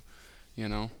instant queue. You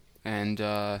know. And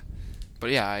but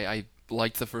yeah, I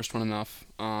liked the first one enough.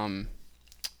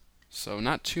 So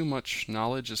not too much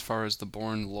knowledge as far as the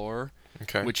Bourne lore,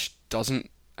 Okay. which doesn't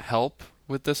help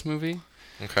with this movie.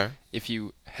 Okay. If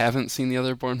you haven't seen the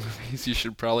other Bourne movies, you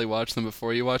should probably watch them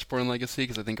before you watch Bourne Legacy,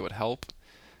 because I think it would help.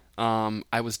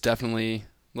 I was definitely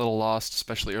a little lost,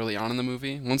 especially early on in the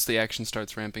movie. Once the action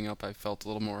starts ramping up, I felt a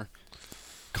little more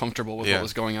comfortable with what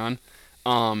was going on.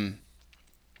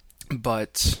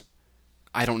 But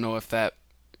I don't know if that...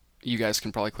 You guys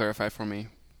can probably clarify for me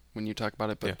when you talk about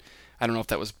it, but I don't know if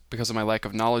that was because of my lack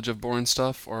of knowledge of Bourne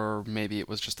stuff, or maybe it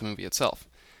was just the movie itself.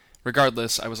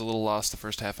 Regardless, I was a little lost the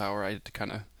first half hour. I had to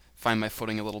kind of find my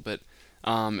footing a little bit.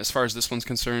 As far as this one's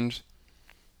concerned,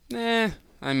 I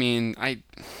mean, I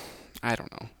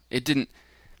don't know. I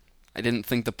didn't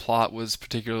think the plot was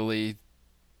particularly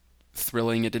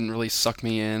thrilling. It didn't really suck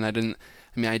me in.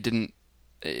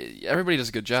 Everybody does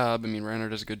a good job. I mean, Renner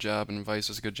does a good job, and Weiss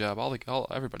does a good job.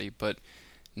 Everybody, but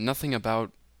nothing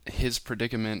about his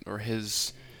predicament or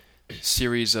his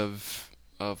series of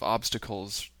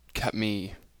obstacles kept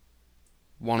me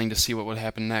wanting to see what would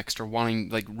happen next, or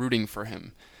rooting for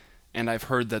him. And I've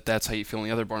heard that that's how you feel in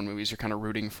the other Bourne movies. You're kind of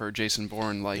rooting for Jason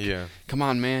Bourne, come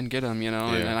on, man, get him, you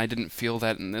know. Yeah. And I didn't feel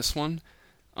that in this one.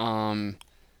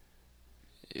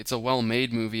 It's a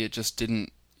well-made movie. It just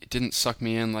didn't suck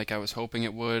me in like I was hoping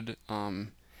it would.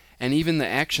 And even the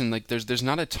action, like there's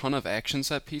not a ton of action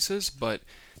set pieces, but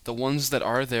the ones that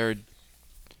are there,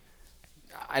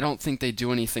 I don't think they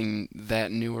do anything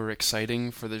that new or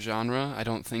exciting for the genre. I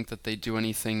don't think that they do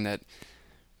anything that...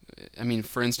 I mean,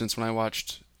 for instance, when I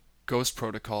watched Ghost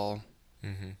Protocol,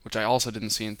 which I also didn't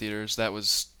see in theaters, that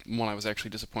was one I was actually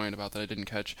disappointed about that I didn't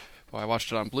catch. Well, I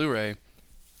watched it on Blu-ray.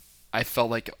 I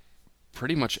felt like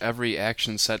pretty much every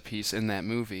action set piece in that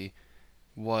movie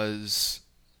was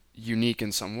unique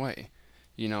in some way.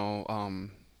 You know,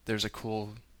 there's a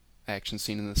cool action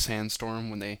scene in the sandstorm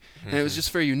when they... And it was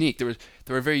just very unique. There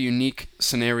were very unique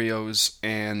scenarios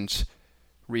and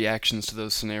reactions to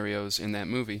those scenarios in that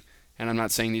movie. And I'm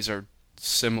not saying these are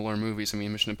similar movies. I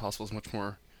mean, Mission Impossible is much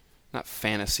more, not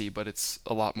fantasy, but it's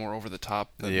a lot more over the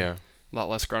top. A lot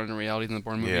less grounded in reality than the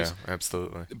Bourne movies. Yeah,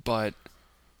 absolutely. But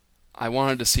I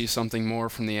wanted to see something more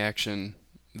from the action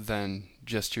than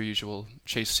just your usual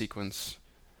chase sequence.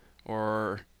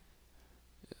 Or,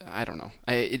 I don't know.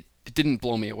 It didn't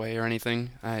blow me away or anything.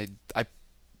 I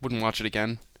wouldn't watch it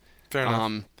again. Fair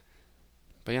enough.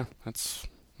 But yeah, that's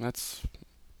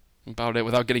about it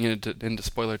without getting into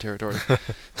spoiler territory.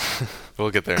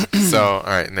 We'll get there. So, all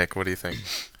right, Nick, what do you think?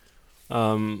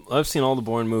 I've seen all the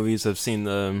Bourne movies. I've seen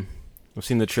the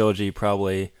trilogy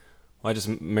probably. Well, I just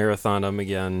marathoned them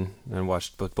again and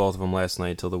watched both of them last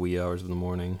night till the wee hours of the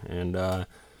morning. And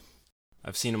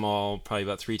I've seen them all probably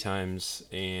about 3 times.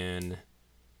 And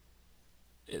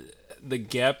the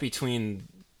gap between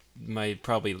my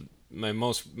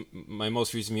most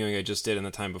recent viewing I just did and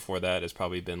the time before that has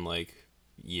probably been like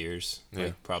years,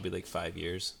 probably like 5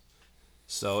 years.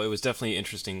 So it was definitely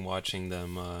interesting watching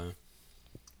them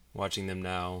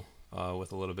now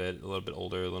with a little bit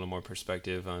older, a little more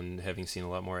perspective on having seen a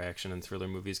lot more action and thriller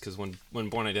movies. Because when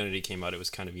Bourne Identity came out, it was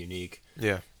kind of unique.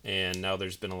 Yeah. And now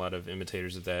there's been a lot of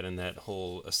imitators of that, and that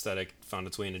whole aesthetic found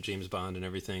its way into James Bond and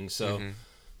everything. So,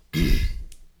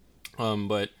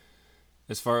 but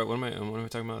as far what am I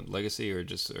talking about? Legacy or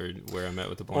where I'm at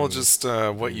with the Bourne? Well, just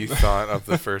what you thought of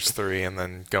the first 3, and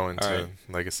then go into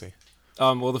Legacy.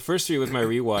 Well, the first 3 with my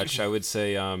rewatch, I would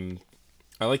say I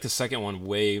like the second one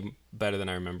way better than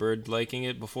I remembered liking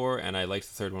it before, and I liked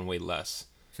the third one way less.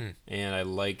 And I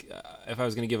like, if I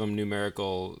was going to give them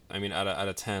numerical, I mean, out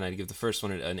of 10, I'd give the first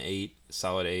one an 8,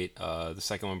 solid 8. The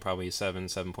second one probably a 7,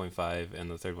 7.5,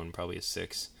 and the third one probably a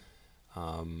 6.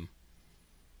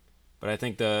 But I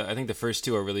think the first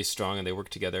 2 are really strong, and they work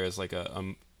together as like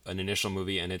an initial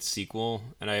movie and its sequel.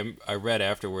 And I read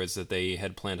afterwards that they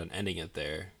had planned on ending it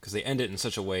there, because they end it in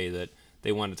such a way that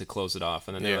they wanted to close it off,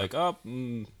 and then they're like,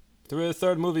 the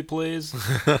third movie, please.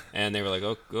 And they were like,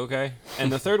 okay. And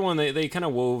the third one, they kind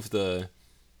of wove the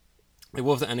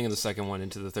ending of the second one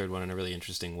into the third one in a really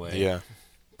interesting way. Yeah.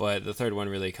 But the third one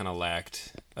really kind of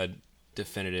lacked a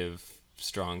definitive,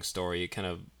 strong story. It kind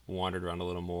of wandered around a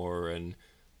little more, and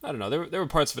I don't know. There were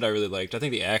parts of it I really liked. I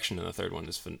think the action in the third one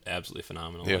is absolutely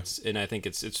phenomenal. Yeah. And I think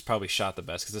it's probably shot the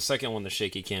best, because the second one, the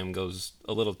shaky cam goes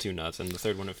a little too nuts, and the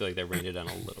third one, I feel like they reined it down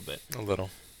a little bit. A little.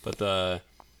 But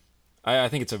I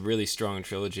think it's a really strong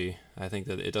trilogy. I think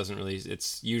that it doesn't really.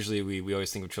 It's usually we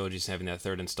always think of trilogies having that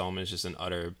third installment is just an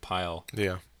utter pile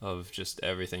of just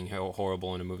everything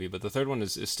horrible in a movie. But the third one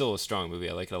is still a strong movie.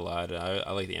 I like it a lot.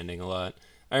 I like the ending a lot.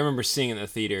 I remember seeing it in the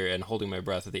theater and holding my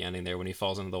breath at the ending there when he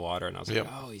falls into the water, and I was like,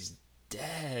 "Oh, he's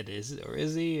dead, is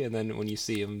he?" And then when you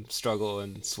see him struggle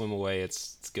and swim away,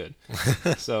 it's good.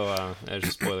 So there's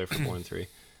a spoiler for Bourne 3.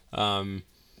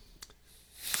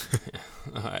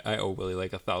 I owe Willie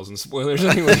like 1,000 spoilers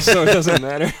anyway, so it doesn't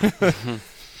matter.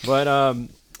 But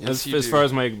as far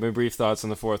as my brief thoughts on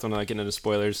the fourth one, I get into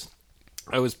spoilers.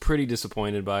 I was pretty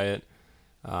disappointed by it.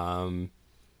 And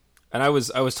I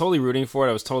was totally rooting for it.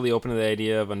 I was totally open to the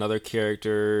idea of another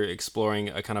character exploring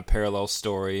a kind of parallel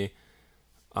story.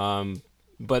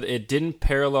 But it didn't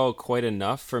parallel quite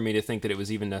enough for me to think that it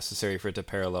was even necessary for it to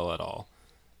parallel at all.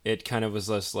 It kind of was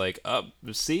less like,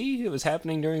 see, it was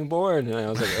happening during Bourne, and I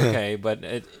was like, okay. But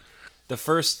the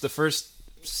first,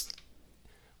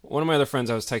 one of my other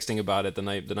friends, I was texting about it the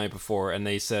night before, and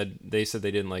they said they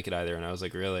didn't like it either, and I was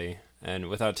like, really? And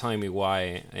without telling me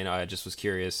why, I just was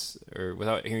curious, or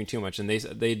without hearing too much, and they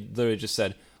literally just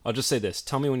said, I'll just say this: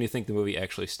 tell me when you think the movie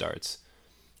actually starts,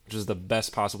 which is the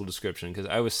best possible description, because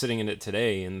I was sitting in it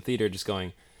today in the theater, just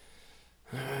going,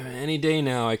 any day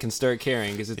now I can start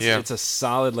caring, because it's a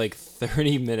solid like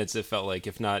 30 minutes, it felt like,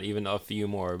 if not even a few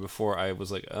more, before I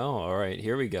was like, oh, all right,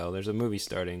 here we go, there's a movie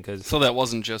starting. So that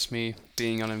wasn't just me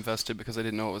being uninvested because I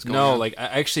didn't know what was going on? on? No, like,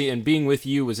 actually, and being with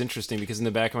you was interesting, because in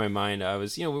the back of my mind, I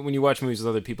was, when you watch movies with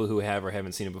other people who have or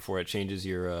haven't seen it before, it changes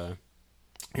your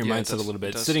mindset a little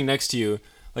bit. Sitting next to you,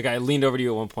 like, I leaned over to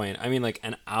you at one point, I mean, like,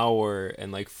 an hour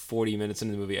and like 40 minutes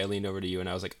into the movie, I leaned over to you and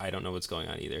I was like, I don't know what's going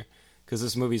on either. Because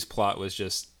this movie's plot was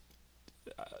just,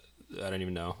 I don't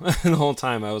even know. The whole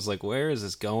time I was like, where is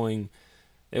this going?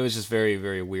 It was just very,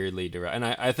 very weirdly direct. And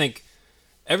I think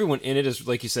everyone in it is,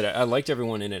 like you said, I liked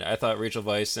everyone in it. I thought Rachel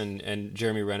Weisz and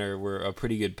Jeremy Renner were a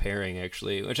pretty good pairing,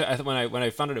 actually. Which when I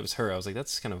found out it was her, I was like,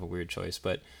 that's kind of a weird choice.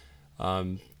 But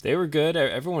they were good.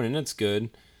 Everyone in it's good.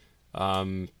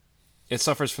 It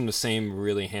suffers from the same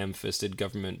really ham-fisted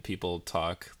government people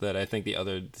talk that I think the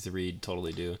other three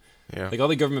totally do. Yeah. Like, all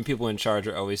the government people in charge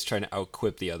are always trying to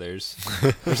out-quip the others.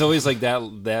 There's always, like,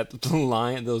 that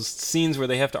line, those scenes where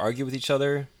they have to argue with each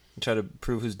other and try to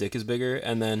prove whose dick is bigger.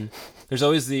 And then there's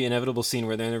always the inevitable scene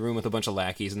where they're in a room with a bunch of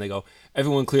lackeys and they go,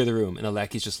 everyone clear the room. And the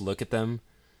lackeys just look at them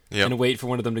and wait for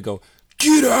one of them to go,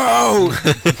 get out!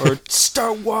 Or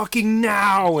start walking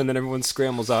now! And then everyone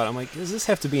scrambles out. I'm like, does this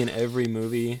have to be in every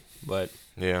movie? But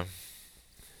yeah,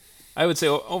 I would say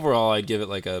overall I'd give it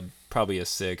like probably a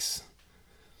 6.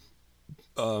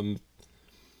 Even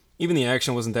the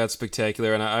action wasn't that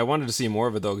spectacular, and I wanted to see more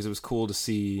of it though, because it was cool to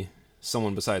see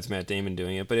someone besides Matt Damon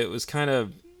doing it. But it was kind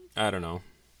of, I don't know,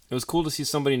 it was cool to see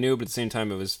somebody new, but at the same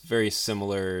time it was very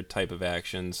similar type of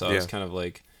action. So I was kind of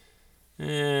like,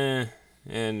 and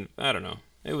I don't know,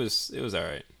 it was all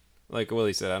right. Like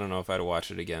Willie said, I don't know if I'd watch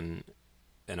it again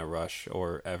in a rush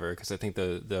or ever, because I think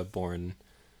the Bourne,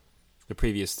 the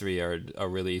previous 3 are a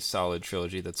really solid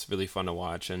trilogy that's really fun to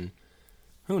watch. And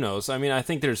who knows? I mean, I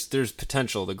think there's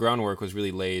potential. The groundwork was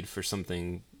really laid for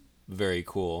something very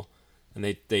cool, and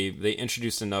they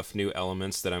introduced enough new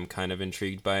elements that I'm kind of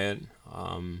intrigued by it.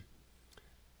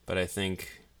 But I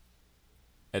think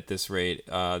at this rate,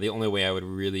 the only way I would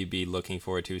really be looking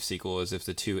forward to a sequel is if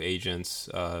the 2 agents,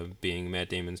 being Matt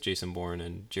Damon's Jason Bourne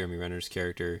and Jeremy Renner's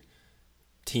character,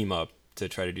 team up to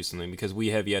try to do something, because we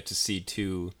have yet to see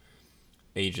 2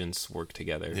 agents work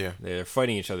together. Yeah, they're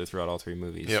fighting each other throughout all 3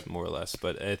 movies, more or less.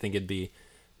 But I think it'd be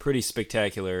pretty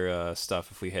spectacular stuff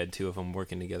if we had 2 of them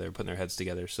working together, putting their heads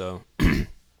together. So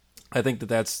I think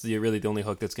that's really the only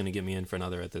hook that's going to get me in for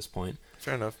another at this point.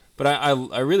 Fair enough. But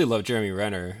I really love Jeremy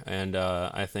Renner, and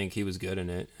I think he was good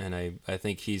in it, and I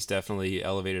think he's definitely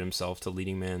elevated himself to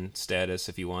leading man status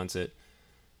if he wants it.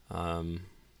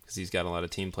 Because he's got a lot of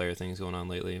team player things going on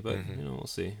lately, but we'll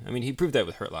see. I mean, he proved that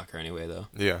with Hurt Locker anyway, though.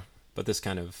 Yeah. But this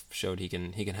kind of showed he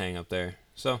can hang up there.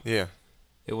 So yeah,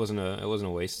 it wasn't a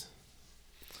waste.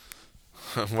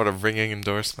 What a ringing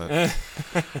endorsement.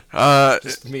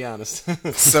 Just to be honest.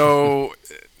 So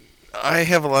I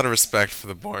have a lot of respect for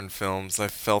the Bourne films. I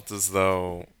felt as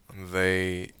though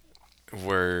they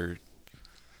were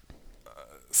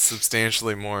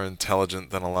substantially more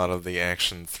intelligent than a lot of the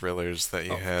action thrillers that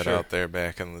you had out there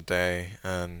back in the day,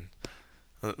 and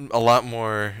a lot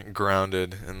more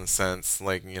grounded in the sense,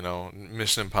 like,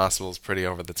 Mission Impossible is pretty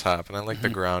over the top, and I like the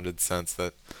grounded sense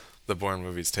that the Bourne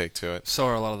movies take to it. So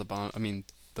are a lot of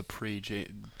the the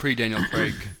pre Daniel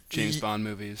Craig James Bond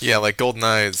movies. Yeah, like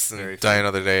GoldenEye Very and Die fun.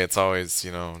 Another Day. It's always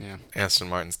Yeah. Aston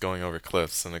Martin's going over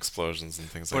cliffs and explosions and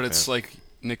things But like it's that. like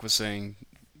Nick was saying,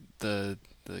 the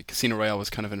Casino Royale was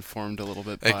kind of informed a little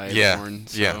bit by yeah, Bourne.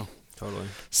 So. yeah. Totally.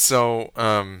 So,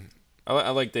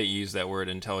 I like that you use that word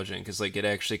intelligent because like it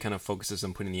actually kind of focuses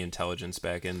on putting the intelligence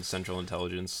back in central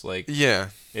intelligence. Like yeah,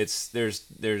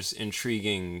 there's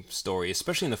intriguing story,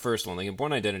 especially in the first one. Like in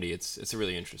Born Identity, it's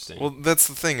really interesting. well, that's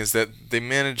the thing is that they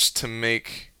managed to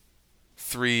make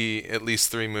at least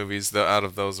three movies out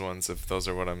of those ones, if those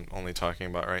are what I'm only talking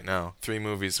about right now. 3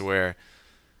 movies where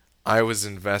I was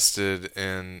invested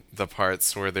in the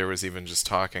parts where there was even just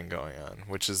talking going on,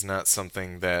 which is not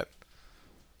something that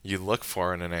you look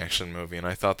for in an action movie, and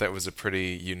I thought that was a pretty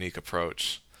unique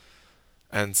approach.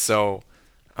 And so,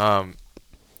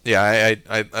 yeah,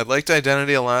 I liked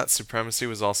Identity a lot. Supremacy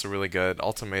was also really good.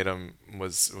 Ultimatum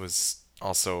was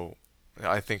also,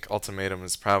 I think Ultimatum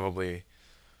is probably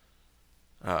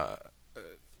the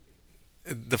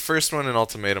first one and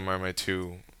Ultimatum are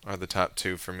the top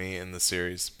 2 for me in the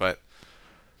series. But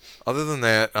other than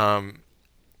that,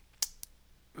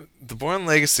 The Bourne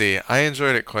Legacy, I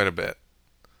enjoyed it quite a bit.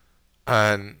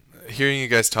 And hearing you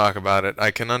guys talk about it,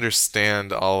 I can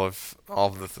understand all of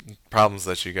the problems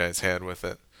that you guys had with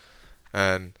it.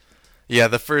 And yeah,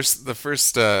 the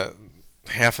first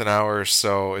half an hour or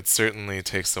so, it certainly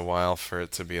takes a while for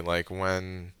it to be like,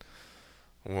 when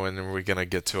are we gonna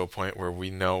get to a point where we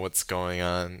know what's going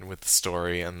on with the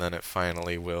story, and then it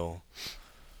finally will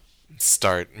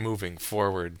start moving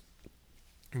forward.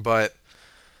 But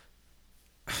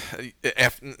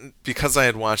because I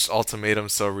had watched Ultimatum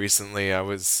so recently, I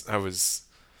was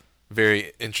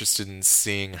very interested in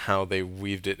seeing how they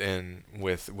weaved it in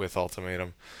with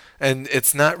Ultimatum. And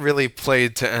it's not really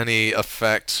played to any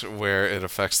effect where it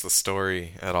affects the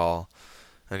story at all.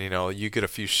 And you get a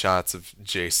few shots of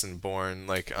Jason Bourne,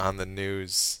 like on the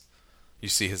news. You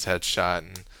see his headshot,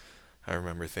 and I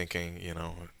remember thinking,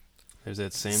 There's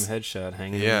that same headshot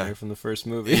hanging Yeah. in there from the first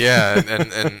movie. yeah,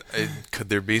 and could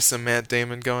there be some Matt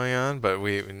Damon going on? But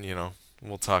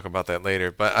we'll talk about that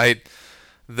later. But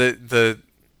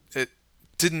it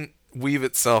didn't weave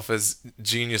itself as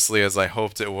geniusly as I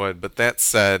hoped it would. But that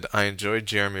said, I enjoyed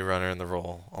Jeremy Renner in the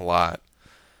role a lot,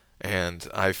 and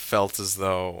I felt as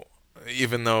though,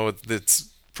 even though it's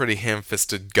pretty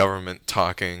ham-fisted government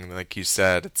talking, like you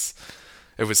said,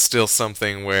 it was still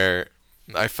something where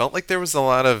I felt like there was a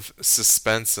lot of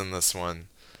suspense in this one,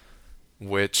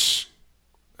 which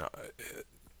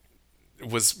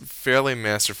was fairly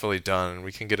masterfully done, and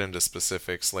we can get into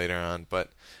specifics later on,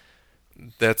 but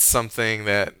that's something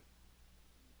that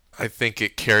I think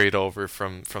it carried over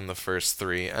from the first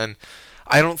 3. And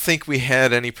I don't think we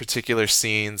had any particular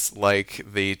scenes like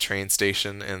the train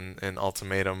station in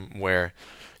Ultimatum where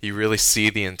you really see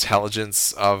the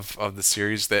intelligence of the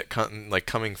series that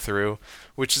coming through,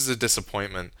 which is a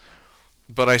disappointment.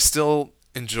 But I still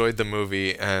enjoyed the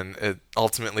movie, and it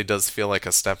ultimately does feel like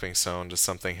a stepping stone to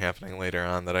something happening later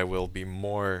on that I will be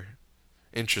more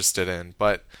interested in.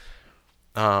 But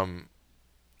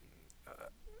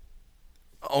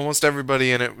almost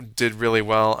everybody in it did really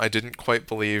well. I didn't quite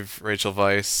believe Rachel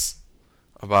Weisz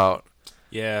about...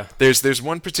 Yeah. There's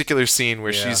one particular scene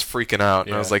where Yeah. she's freaking out,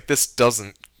 and I Yeah. was like, this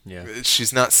doesn't... Yeah.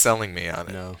 She's not selling me on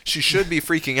it. No. She should be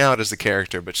freaking out as a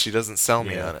character, but she doesn't sell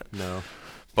me on it. No.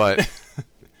 But,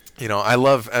 I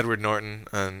love Edward Norton,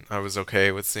 and I was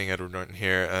okay with seeing Edward Norton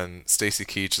here, and Stacy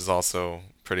Keach is also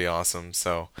pretty awesome.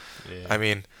 So, Yeah. I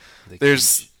mean, The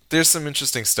there's some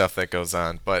interesting stuff that goes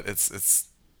on, but it's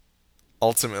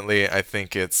ultimately, I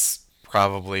think it's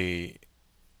probably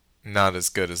not as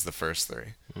good as the first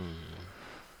 3.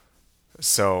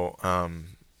 So,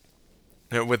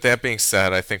 with that being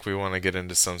said, I think we want to get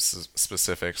into some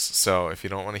specifics. So if you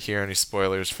don't want to hear any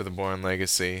spoilers for The Bourne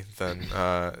Legacy, then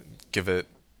give it,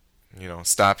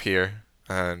 stop here,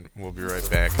 and we'll be right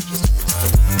back.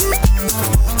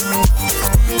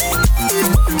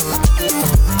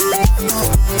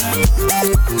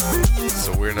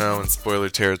 So we're now in spoiler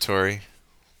territory.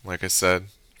 Like I said,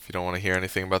 if you don't want to hear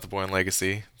anything about The Bourne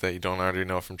Legacy that you don't already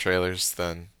know from trailers,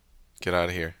 then get out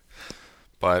of here.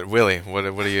 But Willie, what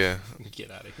do you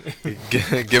Get out of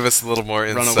here. give us a little more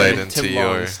Run insight away. into Tim your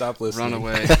Long, stop listening. Run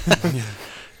away.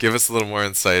 give us a little more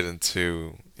insight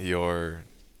into your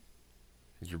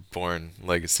Bourne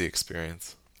Legacy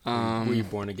experience. Were you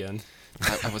born again?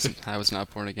 I was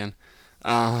not born again.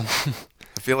 I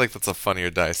feel like that's a Funny or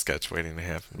Die sketch waiting to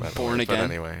happen. By the Born way. again.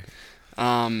 But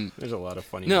anyway, There's a lot of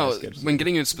funny no, sketches. when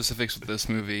getting into specifics with this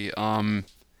movie,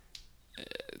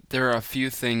 there are a few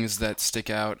things that stick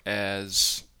out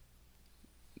as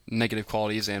negative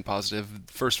qualities and positive.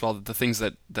 First of all, the things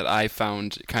that I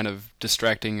found kind of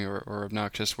distracting or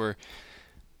obnoxious were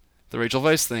the Rachel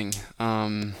Weisz thing.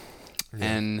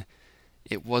 And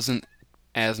it wasn't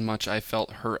as much I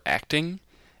felt her acting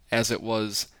as it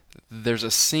was there's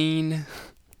a scene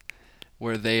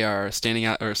where they are standing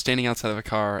outside of a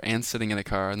car and sitting in a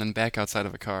car and then back outside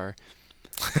of a car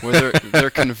where they're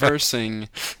conversing,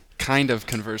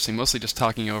 mostly just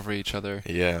talking over each other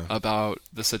about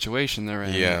the situation they're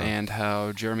in and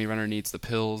how Jeremy Renner needs the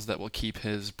pills that will keep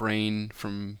his brain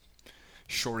from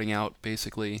shorting out,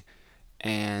 basically.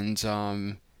 And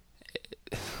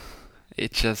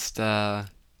it just they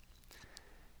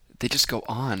just go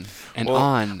on and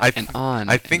on and on.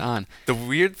 I think and on. The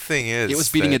weird thing is it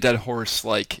was beating a dead horse,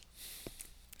 like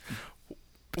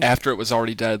after it was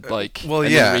already dead, like and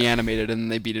then reanimated, and then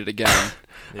they beat it again.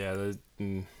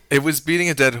 It was beating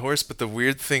a dead horse, but the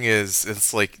weird thing is,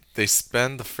 it's like they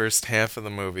spend the first half of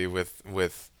the movie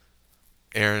with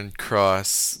Aaron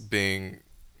Cross being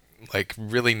like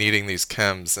really needing these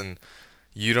chems, and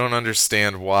you don't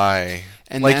understand why.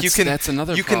 And like that's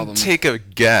another problem. You can take a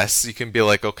guess. You can be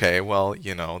like, okay, well,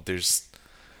 there's.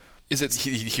 Is it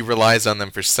he relies on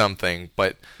them for something,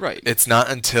 but it's not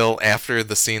until after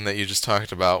the scene that you just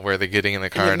talked about where they're getting in the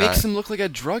car. And it makes him look like a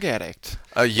drug addict.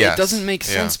 Yes. It doesn't make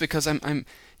sense because I'm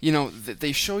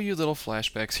they show you little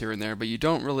flashbacks here and there, but you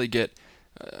don't really get.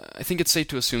 I think it's safe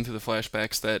to assume through the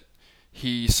flashbacks that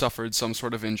he suffered some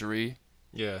sort of injury.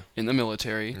 In the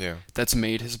military. That's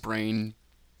made his brain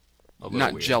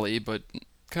not weird. Jelly, but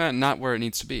kind of not where it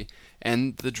needs to be.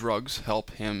 And the drugs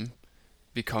help him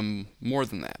become more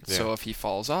than that. So if he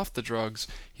falls off the drugs,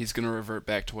 he's going to revert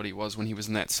back to what he was when he was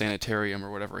in that sanitarium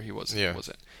or whatever he was in.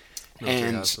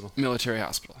 Military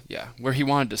hospital, where he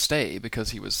wanted to stay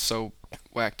because he was so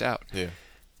whacked out.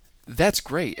 That's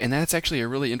great, and that's actually a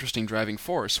really interesting driving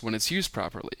force when it's used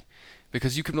properly,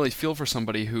 because you can really feel for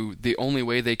somebody who the only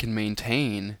way they can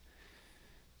maintain,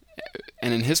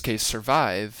 and in his case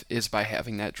survive, is by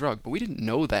having that drug. But we didn't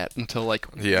know that until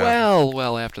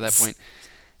well after that point.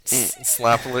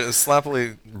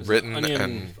 Slappily written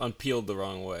and unpeeled the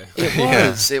wrong way.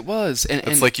 It was. And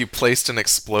it's like you placed an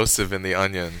explosive in the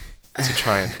onion to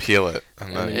try and peel it,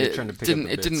 and then it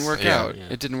didn't work out.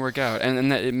 It didn't work out,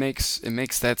 and that it makes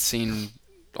that scene,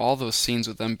 all those scenes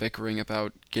with them bickering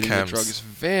about getting the drugs,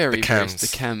 very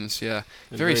chems,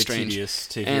 very strange. Tedious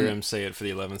to hear him say it for the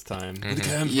 11th time. Mm-hmm. The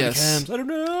chems, yes, the chems, I don't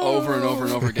know. Over and over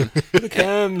and over again. The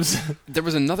chems. There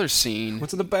was another scene.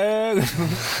 What's in the bag?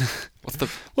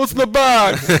 What's in the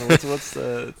bag?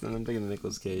 I'm thinking of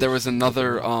Nicolas Cage. There was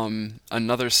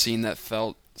another scene that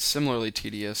felt similarly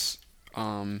tedious.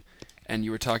 And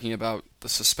you were talking about the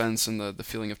suspense and the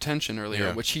feeling of tension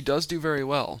earlier, which he does do very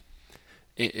well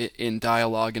in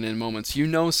dialogue and in moments. You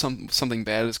know something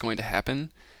bad is going to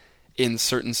happen in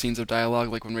certain scenes of dialogue,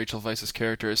 like when Rachel Weisz's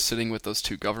character is sitting with those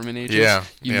two government agents.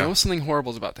 You know something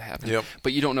horrible is about to happen,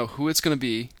 but you don't know who it's going to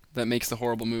be that makes the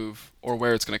horrible move or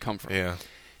where it's going to come from.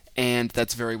 And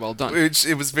that's very well done.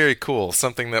 It was very cool.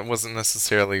 Something that wasn't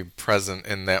necessarily present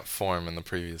in that form in the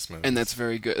previous movie. And that's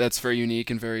very good. That's very unique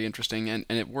and very interesting, and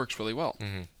it works really well.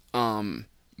 Mm-hmm.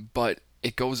 But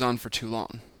it goes on for too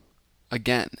long.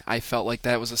 Again, I felt like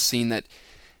that was a scene that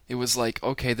it was like,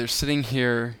 okay, they're sitting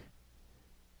here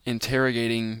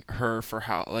interrogating her for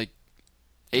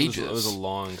ages. It was a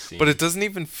long scene. But it doesn't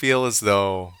even feel as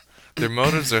though their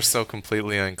motives are so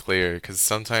completely unclear, because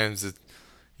sometimes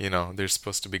they're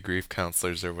supposed to be grief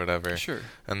counselors or whatever. Sure.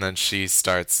 And then she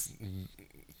starts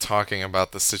talking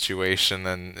about the situation,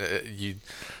 and you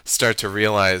start to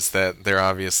realize that they're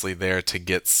obviously there to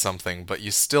get something, but you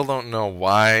still don't know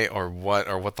why or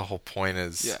what the whole point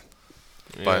is.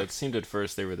 But it seemed at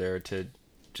first they were there to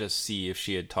just see if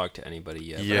she had talked to anybody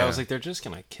yet. But I was like, they're just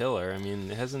going to kill her. I mean,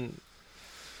 it hasn't...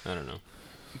 I don't know.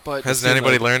 But hasn't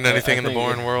anybody learned anything in the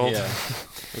Bourne world? Yeah.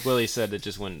 Like Willie said, it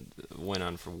just went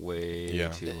on for way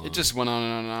too long. It just went on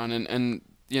and on and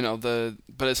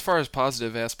but as far as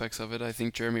positive aspects of it, I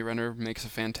think Jeremy Renner makes a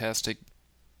fantastic.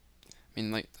 I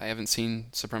mean, I haven't seen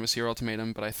Supremacy or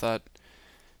Ultimatum, but I thought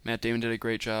Matt Damon did a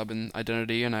great job in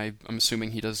Identity, and I'm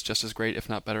assuming he does just as great, if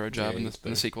not better, a job in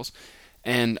the sequels.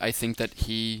 And I think that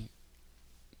he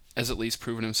has at least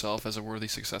proven himself as a worthy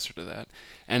successor to that.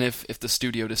 And if the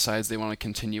studio decides they want to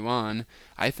continue on,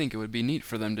 I think it would be neat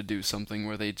for them to do something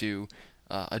where they do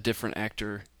a different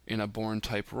actor in a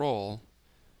Bourne-type role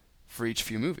for each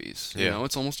few movies.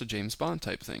 It's almost a James Bond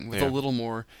type thing with a little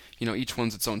more, each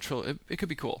one's its own trilogy. It could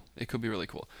be cool. It could be really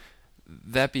cool.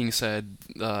 That being said,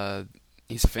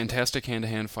 he's a fantastic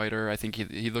hand-to-hand fighter. I think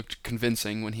he looked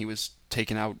convincing when he was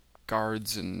taking out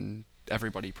guards and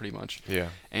everybody pretty much. Yeah.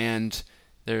 And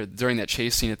there during that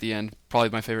chase scene at the end. Probably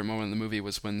my favorite moment in the movie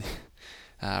was when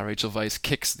Rachel Weisz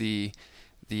kicks the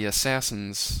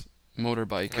assassin's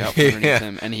motorbike out from underneath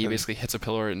him, and he basically hits a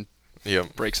pillar and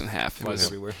breaks in half. It was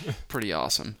everywhere. pretty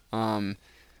awesome.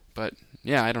 But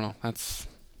yeah, I don't know. That's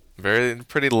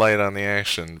pretty light on the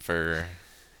action for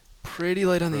pretty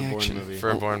light on For the a Bourne action. movie. for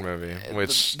a Bourne movie,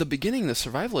 which the beginning, the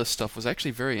survivalist stuff was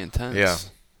actually very intense. Yeah.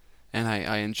 And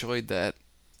I enjoyed that.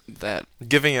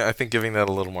 I think giving that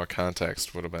a little more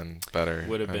context would have been better.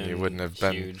 Would have and been you wouldn't have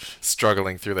been huge.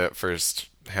 struggling through that first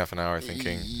half an hour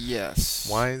thinking, Yes.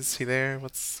 why is he there?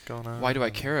 What's going on? Why do I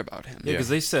care about him? Yeah,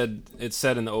 because it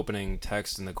said in the opening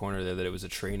text in the corner there that it was a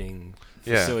training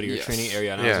Yeah. facility or Yes. training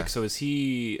area. And I Yeah. was like, so is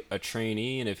he a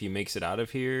trainee? And if he makes it out of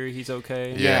here, he's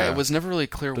okay? Yeah, Yeah. it was never really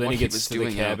clear But then what he he gets was to the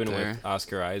doing cabin out there. with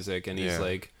Oscar Isaac, and he's Yeah.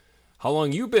 like, how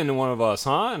long you been one of us,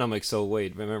 huh? And I'm like, so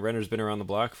wait, Renner's been around the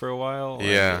block for a while? Like,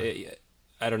 Yeah.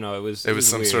 I don't know. It was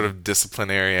some weird. sort of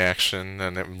disciplinary action,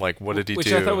 and what did he Which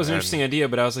do? I thought was an And- interesting idea,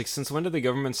 but I was like, since when did the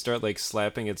government start like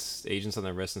slapping its agents on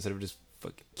the wrist instead of just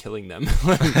fucking killing them?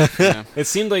 Yeah. It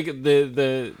seemed like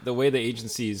the way the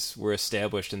agencies were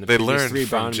established in the They previous learned three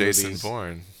from Bond Jason movies.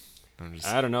 Bourne. I'm just-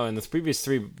 I don't know. In the previous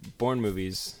three Bourne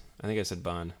movies, I think I said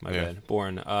Bond. My Yeah. bad.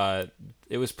 Bourne.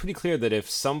 It was pretty clear that if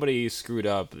somebody screwed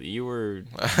up, you were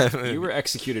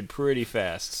executed pretty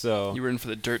fast. So You were in for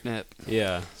the dirt net.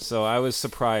 yeah. So I was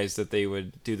surprised that they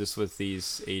would do this with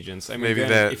these agents. I mean, Maybe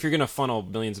granted, if you're gonna funnel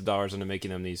millions of dollars into making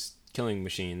them these killing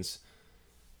machines,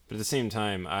 but at the same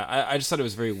time, I just thought it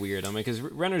was very weird. I'm like, because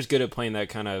Renner's good at playing that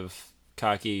kind of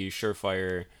cocky,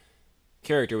 surefire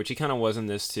character, which he kind of was in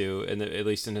this too, and at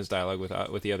least in his dialogue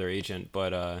with the other agent,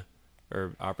 but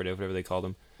or operative, whatever they called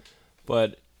him.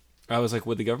 But I was like,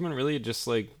 would the government really just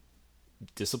like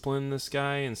discipline this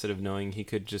guy instead of knowing he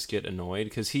could just get annoyed?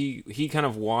 Because he kind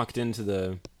of walked into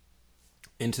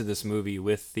this movie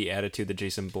with the attitude that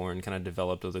Jason Bourne kind of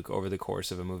developed over the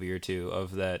course of a movie or two,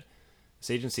 of that this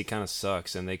agency kind of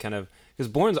sucks, and they kind of,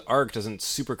 because Bourne's arc doesn't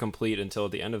super complete until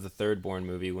at the end of the third Bourne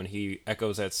movie, when he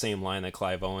echoes that same line that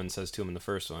Clive Owen says to him in the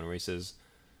first one, where he says,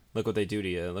 "Look what they do to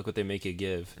you. Look what they make you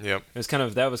give." Yep.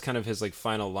 That was kind of his like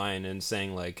final line, and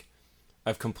saying like,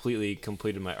 I've completely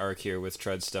completed my arc here with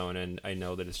Treadstone, and I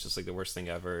know that it's just like the worst thing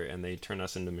ever, and they turn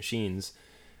us into machines,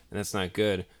 and that's not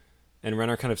good. And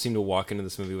Renner kind of seemed to walk into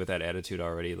this movie with that attitude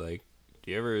already. Like, do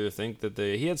you ever think that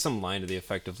he had some line to the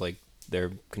effect of like,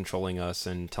 they're controlling us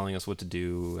and telling us what to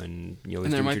do, and you always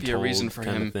And there do what might be you're a told reason for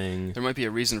kind him. of thing. There might be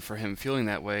a reason for him feeling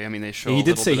that way. I mean, they show. He a did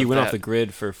little say bit he of went that. off the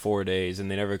grid for 4 days, and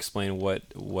they never explained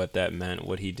what that meant,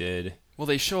 what he did. Well,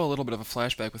 they show a little bit of a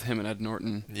flashback with him and Ed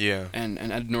Norton. Yeah. And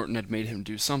Ed Norton had made him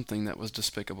do something that was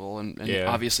despicable, and Yeah.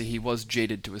 obviously he was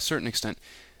jaded to a certain extent.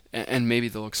 And maybe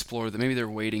they'll explore that. Maybe they're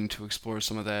waiting to explore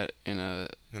some of that in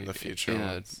the future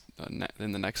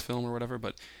in the next film or whatever.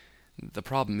 But the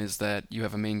problem is that you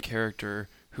have a main character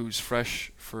who's fresh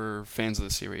for fans of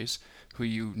the series, who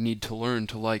you need to learn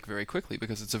to like very quickly,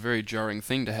 because it's a very jarring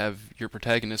thing to have your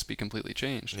protagonist be completely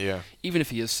changed, Yeah. even if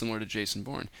he is similar to Jason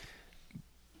Bourne.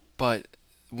 But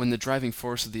when the driving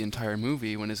force of the entire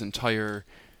movie, when his entire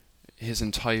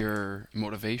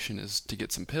motivation is to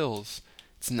get some pills,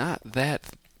 it's not that.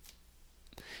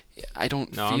 I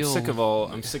don't No, feel.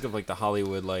 I'm sick of like the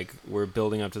Hollywood, like, we're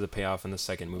building up to the payoff in the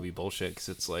second movie bullshit, because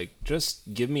it's like,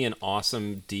 just give me an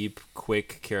awesome, deep,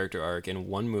 quick character arc in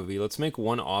one movie. Let's make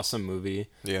one awesome movie.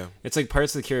 Yeah. It's like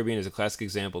Pirates of the Caribbean is a classic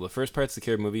example. The first Pirates of the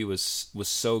Caribbean movie was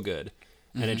so good,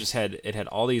 and it just had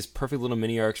all these perfect little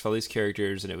mini arcs for all these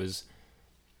characters, and it was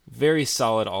very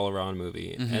solid all around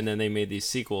movie. And then they made these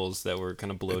sequels that were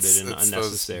kind of bloated and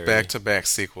unnecessary. Those back-to-back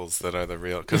sequels that are the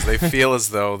real, because they feel as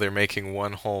though they're making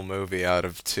one whole movie out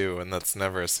of two, and that's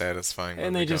never a satisfying.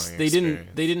 And they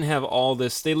didn't have all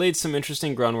this. They laid some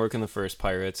interesting groundwork in the first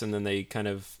Pirates, and then they kind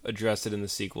of addressed it in the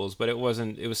sequels, but it was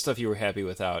stuff you were happy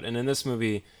without. And in this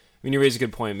movie, I mean, you raise a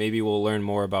good point. Maybe we'll learn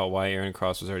more about why Aaron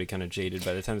Cross was already kind of jaded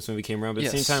by the time this movie came around, but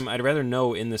at the Yes. same time, I'd rather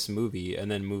know in this movie and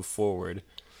then move forward.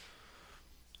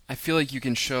 I feel like you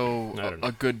can show I don't know.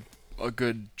 a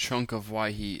good chunk of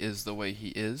why he is the way he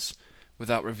is,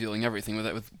 without revealing everything.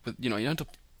 With you don't have to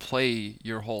play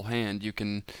your whole hand. You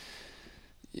can.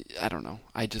 I don't know.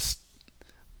 I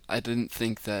didn't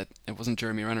think that it wasn't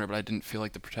Jeremy Renner, but I didn't feel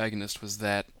like the protagonist was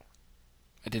that.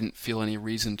 I didn't feel any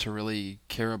reason to really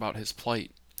care about his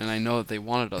plight, and I know that they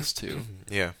wanted us to,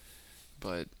 Yeah.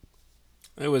 but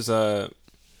It was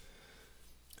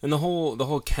and the whole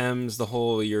chems,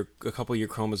 a couple of your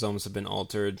chromosomes have been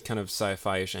altered, kind of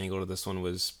sci-fi-ish angle to this one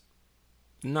was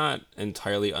not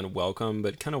entirely unwelcome,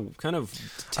 but kind of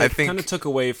I think- took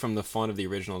away from the fun of the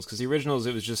originals, because the originals,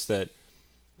 it was just that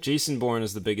Jason Bourne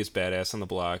is the biggest badass on the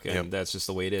block, and Yep. that's just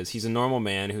the way it is. He's a normal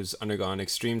man who's undergone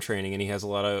extreme training, and he has a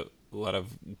lot of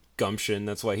gumption.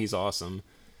 That's why he's awesome,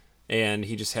 and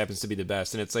he just happens to be the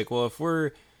best. And it's like, well, if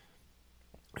we're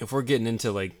getting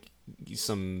into like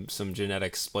some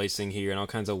genetic splicing here and all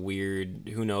kinds of weird,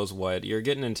 who knows what, you're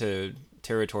getting into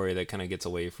territory that kind of gets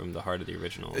away from the heart of the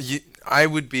original. I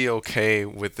would be okay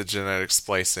with the genetic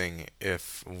splicing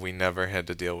if we never had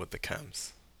to deal with the chems.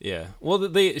 Yeah.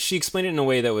 Well, she explained it in a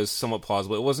way that was somewhat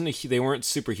plausible. It wasn't they weren't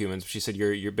superhumans. But she said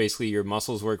you're basically your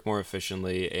muscles work more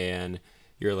efficiently and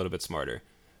you're a little bit smarter.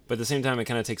 But at the same time, it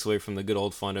kind of takes away from the good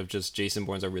old fun of just Jason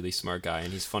Bourne's a really smart guy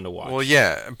and he's fun to watch. Well,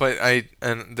 yeah, but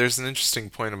and there's an interesting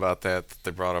point about that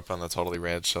they brought up on the Totally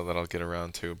Rad show that I'll get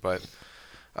around to. But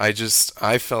I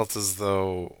felt as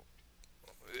though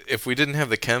if we didn't have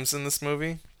the chems in this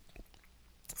movie,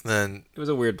 then it was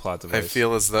a weird plot device. I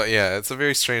feel as though, yeah, it's a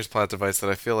very strange plot device that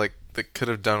I feel like they could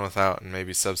have done without and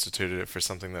maybe substituted it for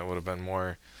something that would have been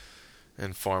more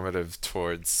informative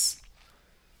towards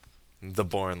the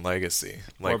Bourne legacy.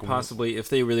 Or possibly, if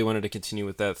they really wanted to continue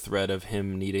with that thread of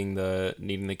him needing the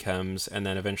chems and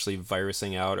then eventually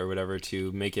virusing out or whatever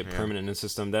to make it permanent in the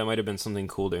system, that might have been something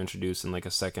cool to introduce in like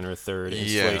a second or third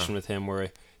installation with him where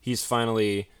he's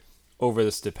finally over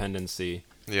this dependency.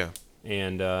 Yeah.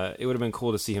 And it would have been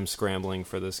cool to see him scrambling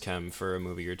for this chem for a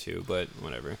movie or two, but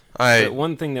whatever. But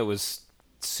one thing that was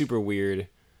super weird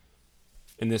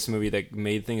in this movie that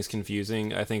made things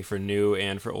confusing, I think for new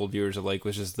and for old viewers alike,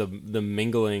 was just the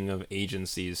mingling of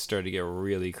agencies started to get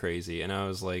really crazy. And I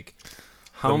was like,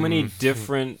 how many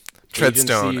different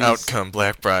Treadstone, agencies? Outcome,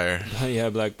 Blackbriar. Yeah,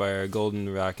 Blackbriar, Golden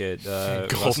Rocket, Golden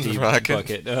Rusty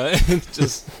Rocket. Bucket.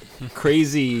 Just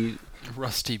crazy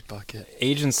Rusty Bucket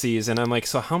agencies, and I'm like,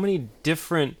 so how many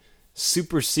different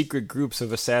super secret groups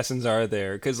of assassins are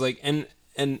there? Because like, and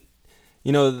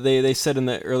you know, they said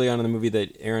early on in the movie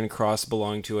that Aaron Cross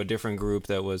belonged to a different group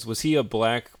that was he a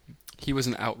black? He was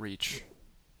an outreach.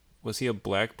 Was he a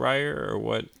Blackbriar or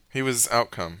what? He was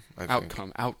Outcome, I think.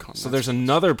 Outcome. So there's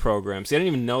another program. See, I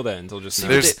didn't even know that until just now.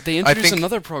 They introduced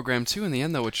another program too in the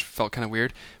end though, which felt kind of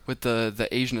weird with the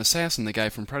Asian assassin, the guy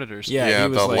from Predators. Yeah,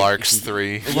 the like, Larks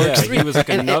 3. Yeah, he was like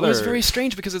and another. it was very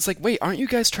strange because it's like, wait, aren't you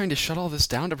guys trying to shut all this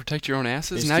down to protect your own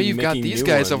asses? They Now keep you've got making these new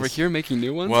guys ones. over here making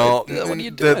new ones. Well, like, what are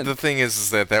you doing? the thing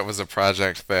is that was a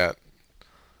project that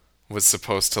was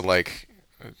supposed to like,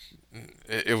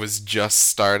 it was just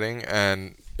starting,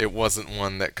 and it wasn't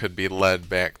one that could be led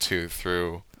back to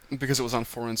through. Because it was on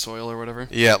foreign soil or whatever.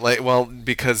 Yeah,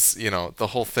 because the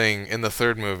whole thing in the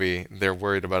third movie, they're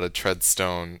worried about a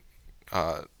Treadstone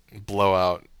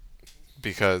blowout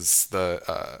because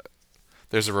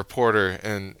there's a reporter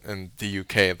in the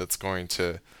UK that's going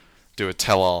to do a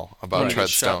tell-all about He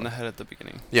gets shot Treadstone. in the head at the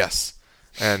beginning. Yes.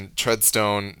 And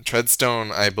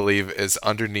Treadstone, I believe, is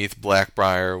underneath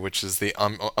Blackbriar, which is the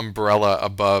umbrella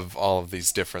above all of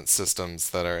these different systems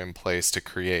that are in place to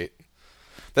create.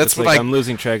 That's what I'm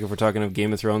losing track if we're talking of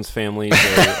Game of Thrones families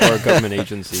or government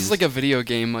agencies. This is like a video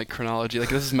game like chronology. Like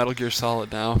this is Metal Gear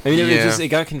Solid now. I mean, Yeah. it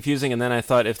got confusing, and then I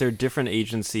thought if they're different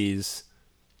agencies,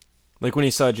 like when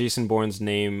you saw Jason Bourne's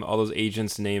name, all those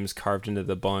agents' names carved into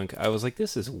the bunk, I was like,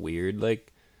 this is weird.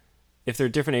 Like, if they're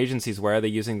different agencies, why are they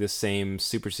using the same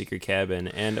super secret cabin?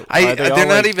 And are they all they're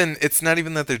not like- even. It's not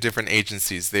even that they're different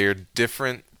agencies. They are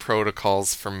different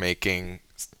protocols for making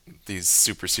these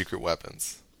super secret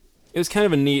weapons. It was kind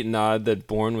of a neat nod that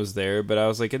Bourne was there, but I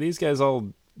was like, are these guys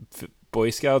all Boy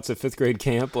Scouts at 5th grade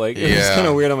camp? Like, it was Yeah. kind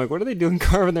of weird. I'm like, what are they doing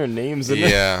carving their names in?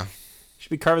 Yeah. Should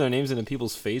be carving their names into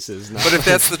people's faces. Not But if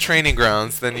that's the training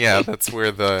grounds, then yeah, that's where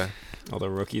all the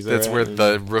rookies are. that's at. where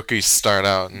the rookies start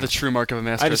out. The true mark of a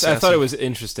master I assassin. thought it was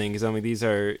interesting because I mean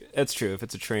that's true. If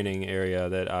it's a training area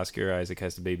that Oscar Isaac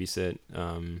has to babysit,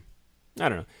 I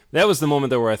don't know. That was the moment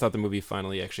though where I thought the movie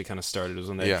finally actually kind of started. It was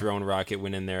when that drone rocket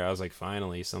went in there. I was like,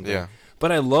 finally something. Yeah.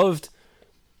 But I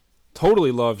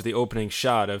totally loved the opening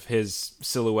shot of his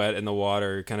silhouette in the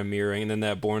water kind of mirroring, and then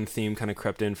that Bourne theme kind of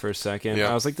crept in for a second.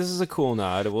 Yeah. I was like, this is a cool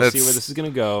nod. We'll see where this is gonna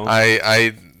go.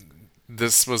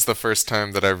 This was the first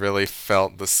time that I really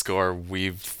felt the score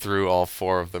weaved through all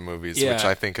four of the movies, which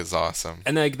I think is awesome.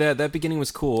 And like that beginning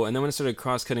was cool, and then when it started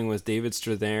cross-cutting with David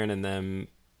Strathairn and them,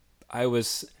 I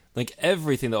was like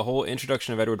everything, the whole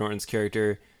introduction of Edward Norton's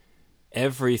character,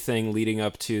 everything leading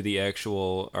up to the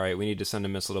actual, all right, we need to send a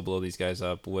missile to blow these guys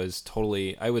up, was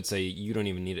totally, I would say you don't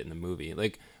even need it in the movie.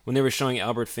 Like when they were showing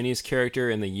Albert Finney's character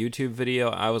in the YouTube video,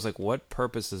 I was like, what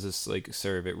purpose does this like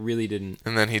serve? It really didn't.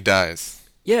 And then he dies.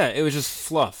 Yeah, it was just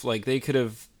fluff. Like, they could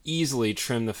have easily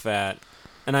trimmed the fat.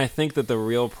 And I think that the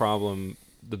real problem,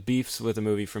 the beefs with the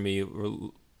movie for me,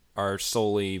 are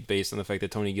solely based on the fact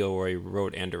that Tony Gilroy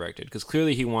wrote and directed. Because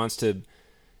clearly he wants to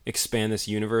expand this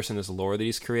universe and this lore that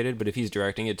he's created, but if he's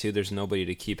directing it too, there's nobody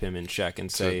to keep him in check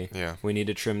and say, we need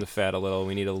to trim the fat a little,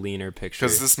 we need a leaner picture.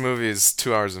 Because this movie is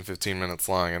 2 hours and 15 minutes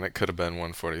long, and it could have been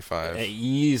 1:45.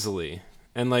 Easily.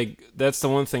 And, like, that's the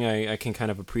one thing I can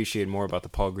kind of appreciate more about the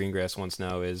Paul Greengrass ones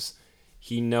now is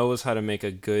he knows how to make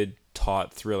a good,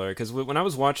 taut thriller. Because when I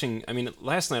was watching,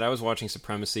 last night I was watching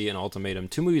Supremacy and Ultimatum,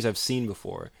 2 movies I've seen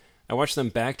before. I watched them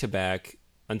back-to-back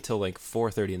until, like,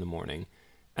 4:30 in the morning.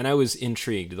 And I was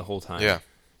intrigued the whole time. Yeah.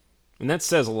 And that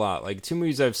says a lot. Like, 2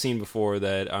 movies I've seen before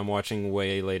that I'm watching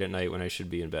way late at night when I should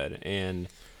be in bed. And,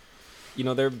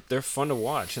 they're fun to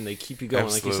watch, and they keep you going.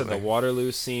 Absolutely. Like you said, the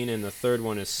Waterloo scene in the third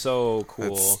one is so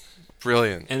cool. It's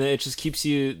brilliant. And it just keeps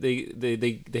you...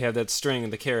 They have that string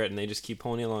and the carrot, and they just keep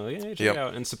pulling you along. Like, check it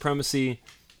out. And Supremacy...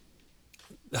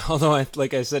 Although,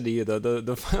 like I said to you,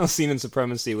 the final scene in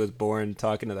Supremacy was Bourne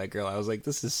talking to that girl. I was like,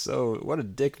 this is so... What a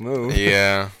dick move.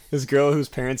 Yeah. This girl whose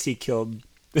parents he killed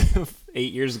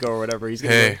 8 years ago or whatever. He's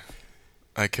gonna Hey,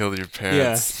 I killed your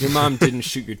parents. Yeah, your mom didn't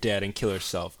shoot your dad and kill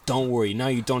herself. Don't worry. Now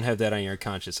you don't have that on your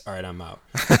conscience. All right, I'm out.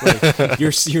 Like,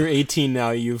 you're 18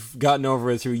 now. You've gotten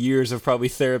over it through years of probably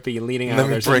therapy and leading out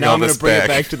there. So now I'm going to bring it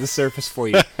back to the surface for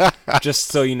you. Just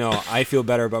so you know, I feel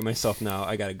better about myself now.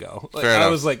 I got to go. Like, I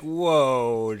was like,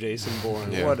 whoa, Jason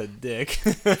Bourne, what a dick.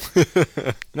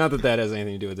 Not that has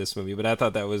anything to do with this movie, but I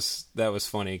thought that was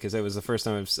funny because it was the first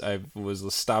time I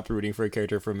was stopped rooting for a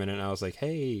character for a minute, and I was like,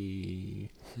 hey...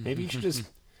 Maybe you should just...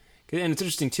 And it's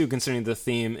interesting, too, considering the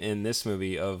theme in this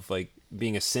movie of, like,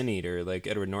 being a sin eater, like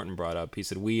Edward Norton brought up. He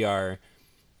said, we are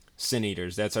sin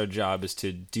eaters. That's our job, is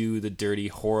to do the dirty,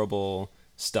 horrible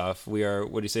stuff. We are,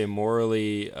 what do you say,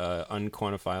 morally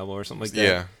unquantifiable or something like that.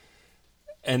 Yeah.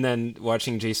 And then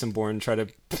watching Jason Bourne try to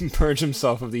purge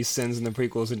himself of these sins in the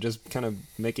prequels and just kind of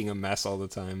making a mess all the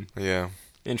time. Yeah.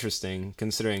 Interesting,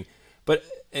 considering... But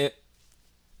I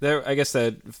guess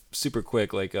that super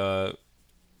quick, like...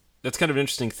 That's kind of an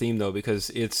interesting theme, though,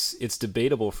 because it's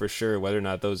debatable for sure whether or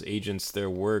not those agents, their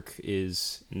work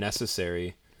is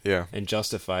necessary and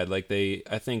justified. Like I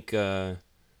think, was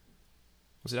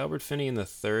it Albert Finney in the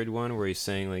third one where he's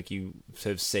saying, like, you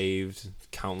have saved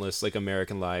countless, like,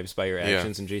 American lives by your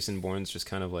actions, and Jason Bourne's just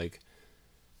kind of, like,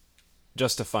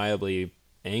 justifiably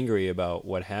angry about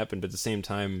what happened, but at the same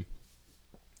time,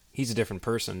 he's a different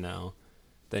person now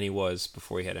than he was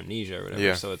before he had amnesia or whatever.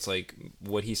 Yeah. So it's like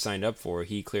what he signed up for,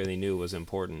 he clearly knew was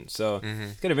important. So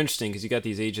it's kind of interesting because you got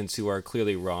these agents who are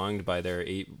clearly wronged by their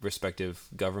 8 respective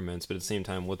governments, but at the same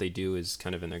time, what they do is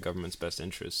kind of in their government's best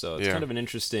interest. So it's kind of an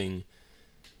interesting,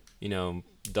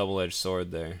 double-edged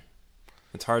sword there.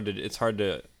 It's hard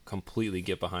to completely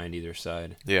get behind either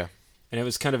side. Yeah. And it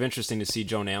was kind of interesting to see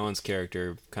Joan Allen's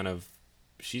character kind of...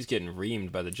 She's getting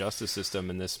reamed by the justice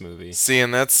system in this movie. See,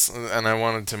 and I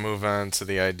wanted to move on to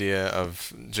the idea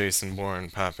of Jason Bourne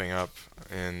popping up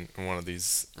in one of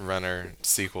these Renner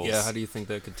sequels. Yeah, how do you think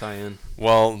that could tie in?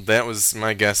 Well, that was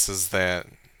my guess, is that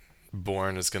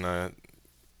Bourne is gonna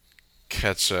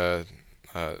catch a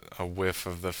whiff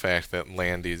of the fact that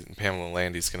Pamela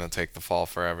Landy's gonna take the fall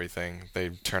for everything. They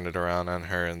turned it around on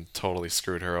her and totally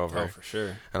screwed her over. Oh, for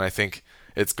sure. And I think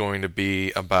it's going to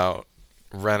be about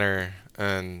Renner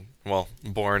and,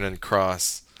 Bourne and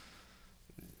Cross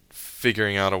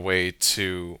figuring out a way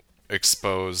to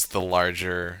expose the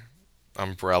larger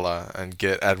umbrella and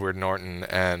get Edward Norton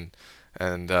and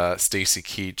Stacy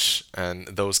Keach and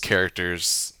those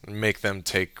characters, make them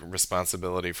take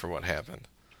responsibility for what happened.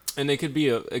 And it could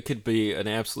be an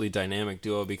absolutely dynamic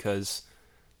duo because,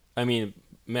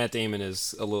 Matt Damon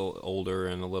is a little older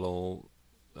and a little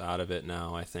out of it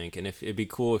now, I think. And it'd be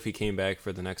cool if he came back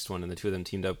for the next one and the two of them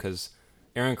teamed up, because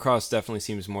Aaron Cross definitely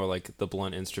seems more like the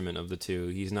blunt instrument of the two.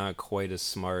 He's not quite as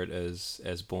smart as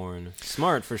Bourne.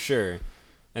 Smart for sure,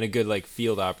 and a good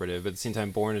field operative. But at the same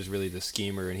time, Bourne is really the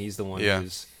schemer, and he's the one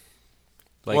who's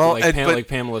like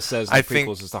Pamela says in the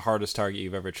prequels, is the hardest target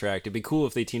you've ever tracked. It'd be cool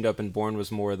if they teamed up and Bourne was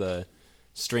more the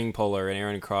string puller and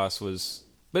Aaron Cross was...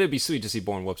 But it'd be sweet to see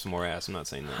Bourne whoop some more ass. I'm not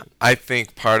saying that. I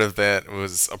think part of that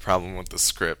was a problem with the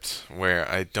script, where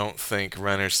I don't think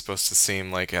Renner's supposed to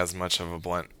seem like as much of a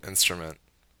blunt instrument.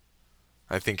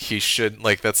 I think he should,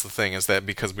 that's the thing, is that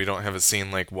because we don't have a scene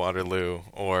like Waterloo,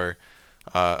 or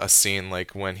a scene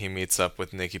like when he meets up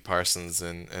with Nikki Parsons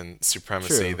in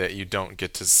Supremacy, True. that you don't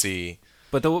get to see.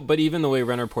 But even the way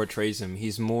Renner portrays him,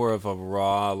 he's more of a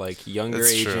raw, younger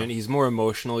That's agent. true. He's more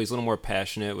emotional. He's a little more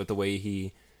passionate with the way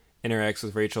he interacts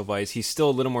with Rachel Weisz. He's still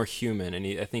a little more human, and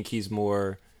I think he's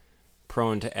more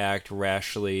prone to act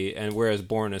rashly, and whereas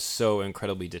Bourne is so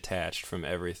incredibly detached from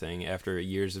everything after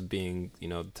years of being,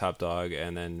 the top dog,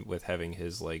 and then with having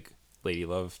his like lady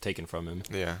love taken from him.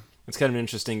 Yeah. It's kind of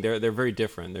interesting. They're very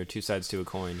different. They're two sides to a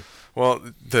coin. Well,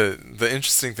 the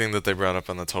interesting thing that they brought up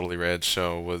on the Totally Rad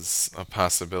show was a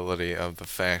possibility of the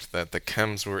fact that the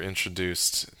chems were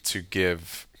introduced to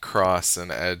give Cross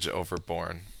an edge over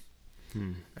Bourne.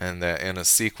 And that in a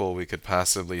sequel we could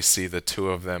possibly see the two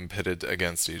of them pitted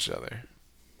against each other.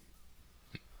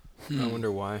 I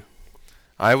wonder why.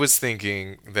 I was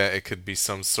thinking that it could be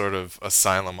some sort of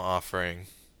asylum offering.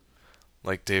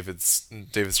 Like David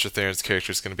Strathairn's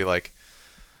character is going to be like,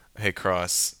 "Hey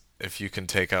Cross, if you can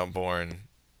take out Bourne,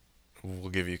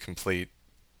 we'll give you complete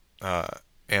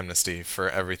amnesty for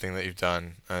everything that you've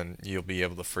done, and you'll be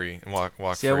able to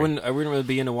walk See, free." I wouldn't really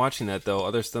be into watching that though,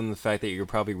 other than the fact that you're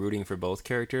probably rooting for both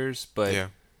characters. But Yeah.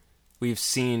 we've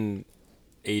seen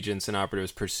agents and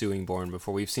operatives pursuing Bourne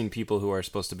before. We've seen people who are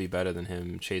supposed to be better than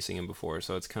him chasing him before.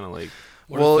 So it's kind of like,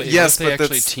 What if they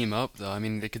actually team up though? I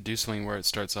mean, they could do something where it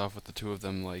starts off with the two of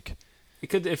them like. it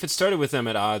could, if it started with them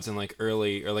at odds in like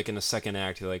early or like in the second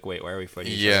act, you're like, wait, why are we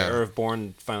fighting each Yeah. other? Or if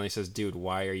Bourne finally says, dude,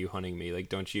 why are you hunting me? Like,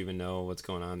 don't you even know what's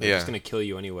going on? They're Yeah. just gonna kill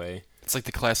you anyway. It's like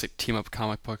the classic team up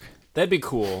comic book. That'd be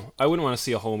cool. I wouldn't want to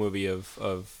see a whole movie of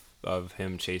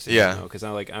him chasing Yeah. him, because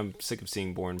I'm sick of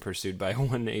seeing Bourne pursued by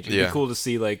one agent. Yeah. It'd be cool to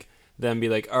see like them be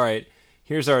like, all right,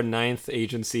 here's our 9th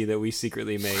agency that we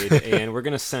secretly made, and we're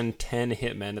gonna send 10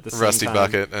 hitmen at the same Rusty time.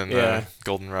 Bucket and Yeah.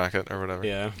 Golden Rocket or whatever.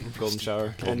 Yeah, Golden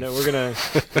Shower. And we're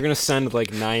gonna send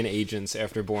like 9 agents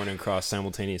after Bourne and Cross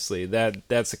simultaneously.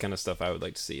 That's the kind of stuff I would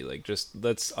like to see. Like, just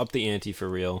let's up the ante for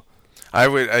real.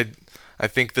 I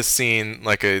think the scene,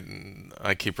 like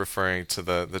I keep referring to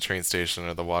the train station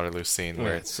or the Waterloo scene, Oh,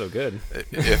 where it's so good.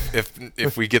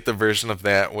 if we get the version of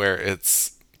that where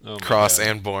it's Oh my Cross God.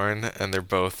 and Bourne and they're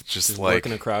both just work like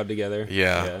in a crowd together.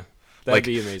 Yeah. That'd like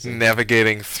be amazing.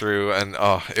 navigating through, and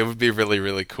it would be really,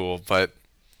 really cool. But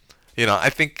I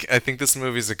think this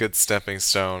movie's a good stepping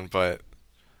stone, but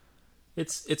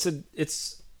It's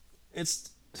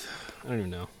I don't even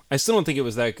know. I still don't think it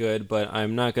was that good, but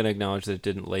I'm not going to acknowledge that it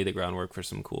didn't lay the groundwork for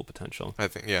some cool potential. I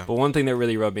think, yeah. But one thing that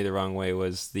really rubbed me the wrong way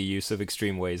was the use of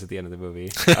extreme ways at the end of the movie.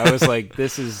 I was like,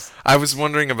 this is I was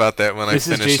wondering about that when I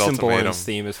finished Jason Ultimatum. Bourne's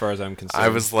theme as far as I'm concerned. I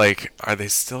was like, are they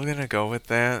still going to go with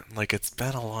that? Like, it's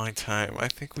been a long time. I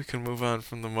think we can move on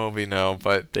from the movie now,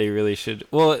 but They really should.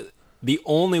 Well, the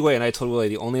only way, and I told Willie,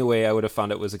 the only way I would have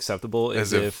found it was acceptable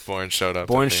as is if Bourne showed up.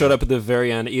 Bourne at the showed end. up at the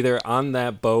very end, either on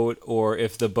that boat or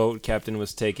if the boat captain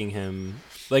was taking him.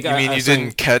 Like, You mean I you sang-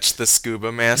 didn't catch the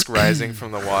scuba mask rising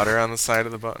from the water on the side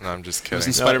of the boat? No, I'm just kidding.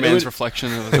 Wasn't No, Spider-Man's it would-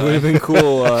 reflection of It would have been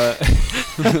cool.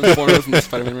 Bourne wasn't the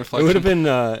Spider-Man It reflection. would have been.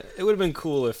 It would have been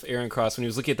cool if Aaron Cross, when he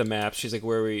was looking at the maps, she's like,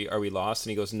 "Where are we lost?" And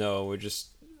he goes, "No, we're just.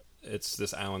 It's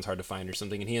this island's hard to find or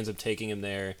something." And he ends up taking him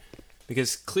there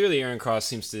because clearly Aaron Cross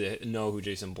seems to know who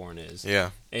Jason Bourne is. Yeah.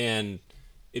 And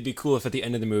it'd be cool if at the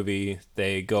end of the movie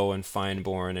they go and find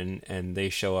Bourne and they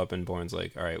show up and Bourne's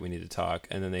like, "All right, we need to talk,"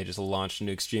 and then they just launch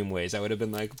into extreme ways. I would have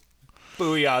been like,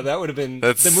 "Booyah!" That would have been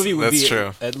the movie would that's be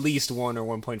true. at least 1 or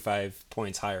 1.5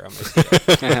 points higher on my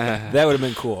scale. That would have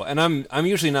been cool. And I'm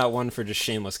usually not one for just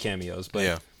shameless cameos, but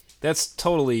Yeah. that's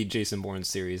totally Jason Bourne's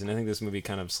series, and I think this movie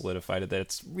kind of solidified it. That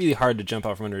it's really hard to jump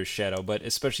out from under his shadow, but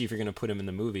especially if you're going to put him in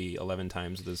the movie 11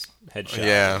 times with his headshot.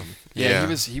 Yeah. Yeah,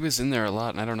 he was in there a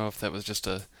lot, and I don't know if that was just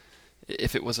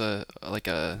if it was a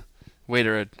way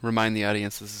to remind the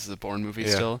audience this is a Bourne movie Yeah.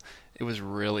 still. It was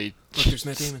really Look, there's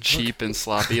Matt Damon. Look. cheap and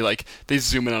sloppy. Like they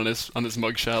zoom in on his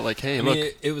mugshot, like, hey, I look.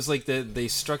 mean, it was like they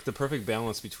struck the perfect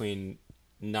balance between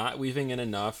not weaving in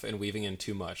enough and weaving in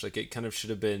too much. Like, it kind of should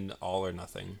have been all or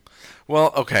nothing.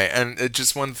 Well, okay, and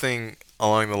just one thing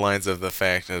along the lines of the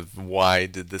fact of why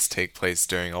did this take place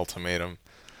during Ultimatum.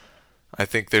 I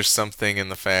think there's something in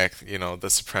the fact, the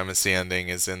supremacy ending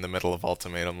is in the middle of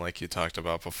Ultimatum, like you talked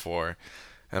about before.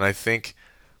 And I think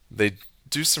they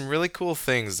do some really cool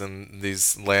things in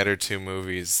these latter two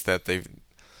movies that they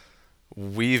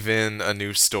weave in a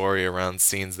new story around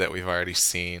scenes that we've already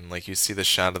seen. Like, you see the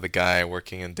shot of the guy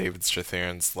working in David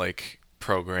Strathairn's,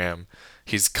 program.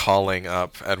 He's calling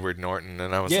up Edward Norton,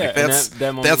 and I was like, and that's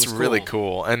that moment that's was really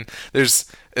cool. And it's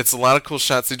a lot of cool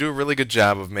shots. They do a really good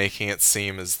job of making it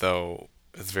seem as though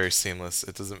it's very seamless.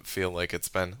 It doesn't feel like it's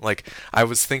been I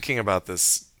was thinking about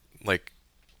this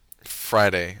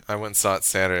Friday. I went and saw it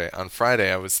Saturday. On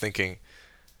Friday, I was thinking,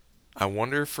 I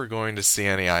wonder if we're going to see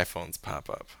any iPhones pop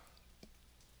up.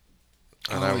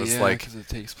 And I was like, because it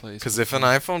takes place. because if an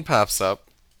iPhone pops up,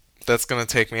 that's going to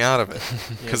take me out of it.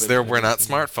 Because there were not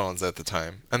smartphones at the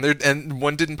time. And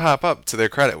one didn't pop up, to their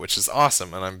credit, which is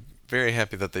awesome. And I'm very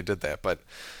happy that they did that. But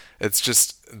it's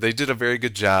just they did a very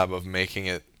good job of making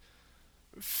it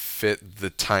fit the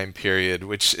time period,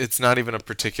 which it's not even a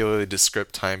particularly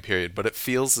descript time period, but it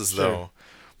feels as though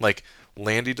like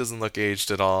Landy doesn't look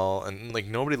aged at all, and like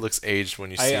nobody looks aged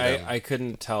when you see them. I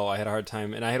couldn't tell. I had a hard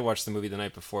time, and I had watched the movie the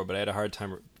night before, but I had a hard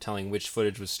time telling which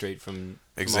footage was straight from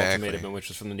Ultimatum and which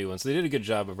was from the new one. So they did a good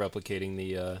job of replicating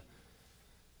the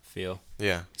feel.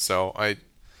 Yeah. So I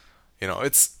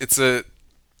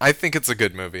think it's a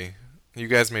good movie. You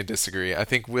guys may disagree. I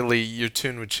think, Willie, your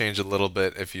tune would change a little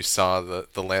bit if you saw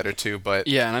the latter two, but...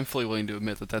 Yeah, and I'm fully willing to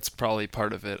admit that that's probably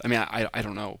part of it. I mean, I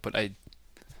don't know, but I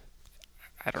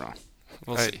don't know.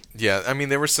 We'll see. Yeah, I mean,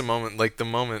 there were some moments, like the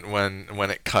moment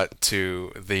when it cut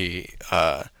to the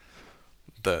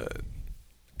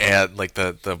ad, like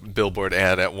the billboard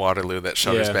ad at Waterloo that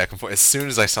shutters back and forth. As soon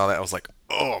as I saw that, I was like,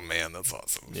 oh man, that's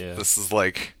awesome. Yeah. This is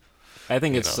like... I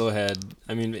think it still had,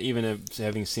 I mean, even if,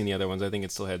 having seen the other ones, I think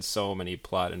it still had so many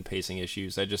plot and pacing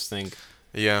issues. I just think,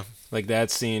 like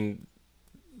that scene,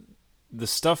 the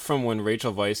stuff from when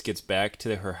Rachel Weisz gets back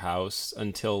to her house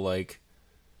until like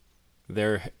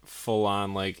they're full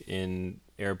on like in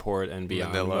airport and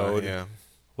beyond mode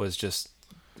was just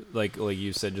like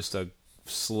you said, just a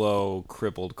slow,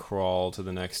 crippled crawl to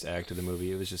the next act of the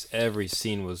movie. It was just every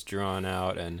scene was drawn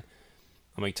out, and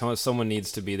I'm like, someone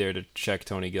needs to be there to check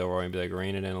Tony Gilroy and be like,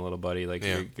 rein it in a little, buddy. Like,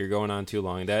 you're going on too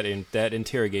long. That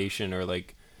interrogation or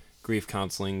like grief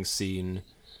counseling scene,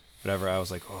 whatever. I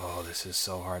was like, oh, this is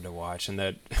so hard to watch, and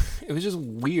that it was just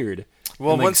weird.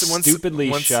 Well, and, like,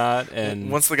 stupidly shot, and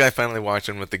once the guy finally walked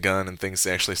in with the gun and things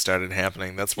actually started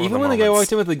happening, that's one even of the when moments. the guy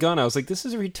walked in with the gun, I was like, this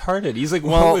is retarded. He's like,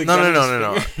 well,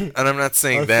 no. And I'm not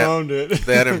saying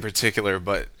that in particular,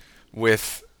 but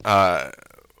with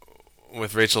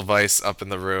Rachel Weisz up in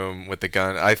the room with the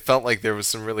gun, I felt like there was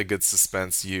some really good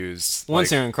suspense used.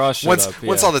 Once like, Aaron Cross showed up,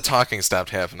 once all the talking stopped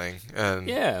happening, and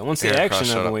once the action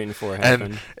I've been waiting for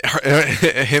happened,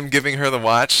 and him giving her the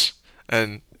watch,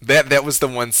 and that was the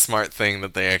one smart thing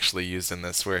that they actually used in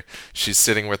this, where she's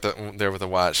sitting there with a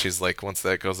watch. She's like, once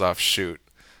that goes off, shoot,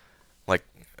 like,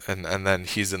 and then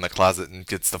he's in the closet and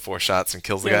gets the 4 shots and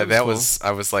kills the guy. That was cool.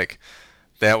 I was like.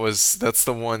 That's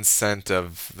the one scent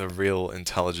of the real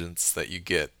intelligence that you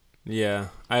get. Yeah,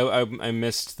 I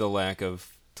missed the lack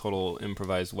of total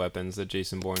improvised weapons that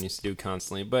Jason Bourne used to do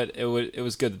constantly, but it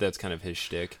was good that that's kind of his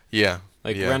shtick. Yeah,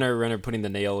 like Renner putting the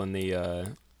nail in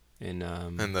the in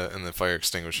the fire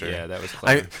extinguisher. Yeah, that was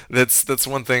clever. That's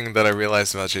one thing that I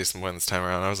realized about Jason Bourne this time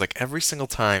around. I was like, every single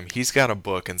time he's got a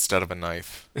book instead of a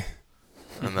knife,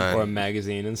 and then or a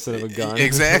magazine instead of a gun.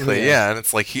 Exactly, yeah, and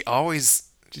it's like he always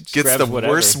gets the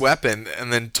worst weapon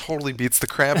and then totally beats the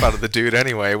crap out of the dude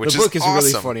anyway, which is awesome. The book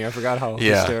is really funny. I forgot how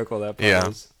hysterical that part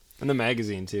was. And the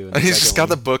magazine, too. And he's just got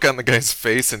the book on the guy's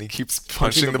face and he keeps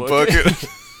punching the book.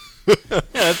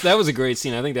 Yeah, that was a great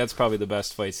scene. I think that's probably the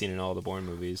best fight scene in all the Bourne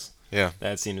movies. Yeah.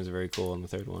 That scene was very cool in the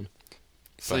third one.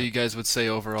 So you guys would say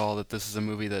overall that this is a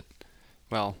movie that,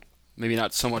 well, maybe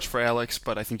not so much for Alex,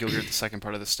 but I think you'll hear the second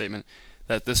part of the statement,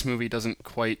 that this movie doesn't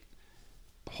quite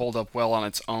hold up well on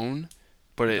its own,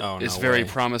 but it is very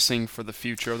promising for the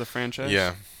future of the franchise.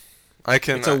 Yeah.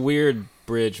 It's a weird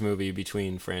bridge movie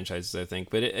between franchises, I think.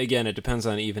 But again, it depends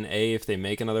on even A, if they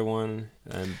make another one,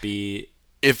 and B...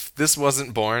 If this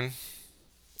wasn't Bourne,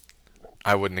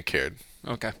 I wouldn't have cared.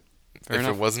 Okay. If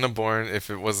it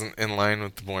wasn't in line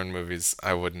with the Bourne movies,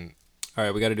 I wouldn't. All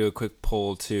right, we got to do a quick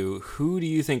poll, too. Who do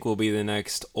you think will be the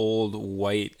next old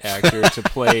white actor to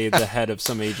play the head of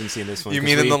some agency in this one? You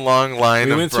mean in the long line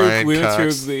of Brian Cox? We went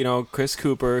through, Chris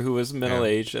Cooper, who was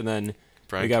middle-aged, and then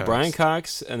we got Brian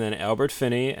Cox, and then Albert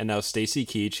Finney, and now Stacy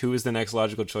Keach. Who is the next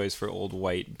logical choice for old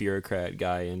white bureaucrat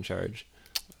guy in charge?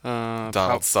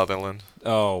 Donald Sutherland.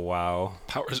 Oh, wow.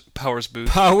 Powers Booth.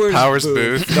 Powers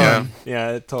Booth, yeah.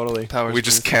 Yeah, totally. We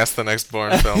just cast the next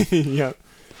Bourne film. Yep.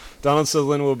 Donald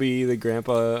Sutherland will be the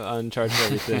grandpa in charge of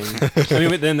everything. I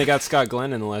mean, but then they got Scott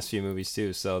Glenn in the last few movies,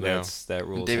 too, so that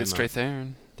rules. David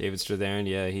Strathairn. David Strathairn,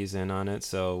 yeah, he's in on it,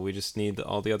 so we just need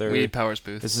all the other... We need Powers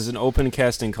Booth. This is an open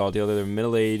casting call. The other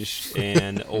middle-aged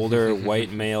and older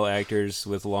white male actors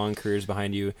with long careers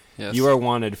behind you. Yes. You are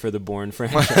wanted for the Bourne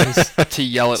franchise. To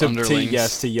yell at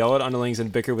underlings. To yell at underlings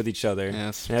and bicker with each other.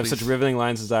 Yes, and have such riveting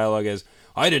lines of dialogue as,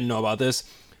 I didn't know about this.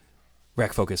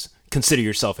 Rack focus. Consider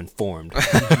yourself informed.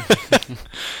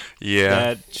 Yeah.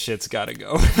 That shit's gotta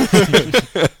go.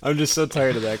 I'm just so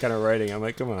tired of that kind of writing. I'm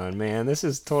like, come on, man. This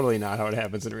is totally not how it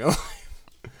happens in real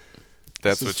life.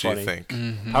 That's what you think.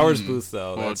 Mm-hmm. Powers Booth,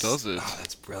 though. Well, does it? Oh,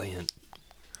 that's brilliant.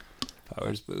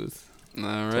 Powers Booth. All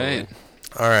right.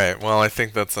 All right. Well, I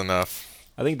think that's enough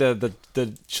I think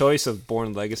the choice of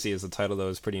Bourne Legacy as the title though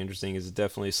is pretty interesting. Is it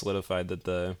definitely solidified that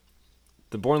the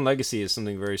Bourne Legacy is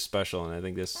something very special, and I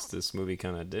think this movie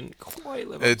kind of didn't quite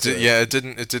live up to it. Yeah, it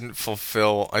didn't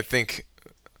fulfill. I think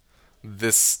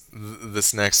this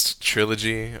next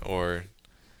trilogy or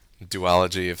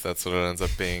duology, if that's what it ends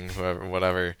up being,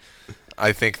 whatever.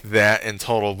 I think that in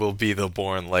total will be the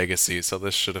Bourne Legacy. So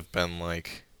this should have been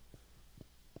like.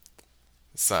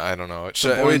 So I don't know. It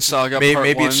should, Bourne Saga Part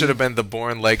maybe 1. it should have been the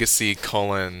Bourne Legacy :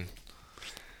 the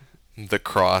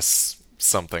Cross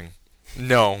something.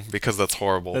 No, because that's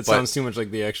horrible. That but, sounds too much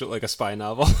like the actual like a spy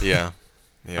novel. Yeah.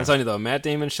 I'm telling you though, Matt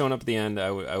Damon showing up at the end,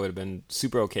 I would have been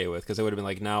super okay with, because I would have been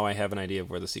like, now I have an idea of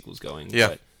where the sequel's going. Yeah.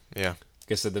 But, Yeah.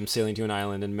 like I said, them sailing to an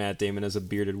island and Matt Damon as a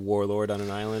bearded warlord on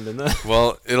an island, and the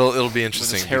Well, it'll be With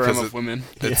interesting his harem because of women.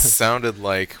 it Yeah. sounded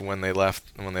like when they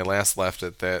last left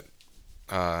it that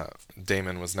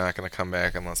Damon was not going to come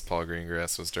back unless Paul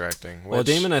Greengrass was directing. Well, which-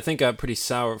 Damon, I think, got pretty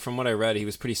sour. From what I read, he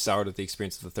was pretty soured with the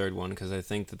experience of the third one, because I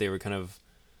think that they were kind of.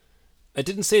 It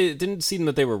didn't seem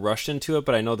that they were rushed into it,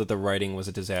 but I know that the writing was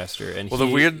a disaster. And Well, he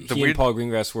the weird and Paul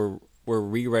Greengrass were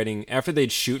rewriting after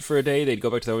they'd shoot for a day. They'd go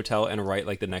back to the hotel and write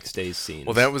like the next day's scene.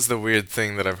 Well, that was the weird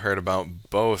thing that I've heard about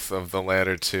both of the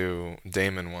latter two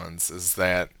Damon ones, is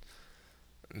that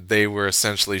they were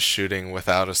essentially shooting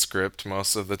without a script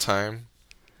most of the time,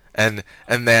 and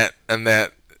that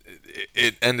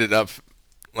it ended up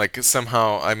like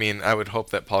somehow. I mean, I would hope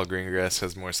that Paul Greengrass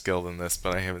has more skill than this,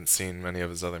 but I haven't seen many of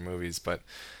his other movies. But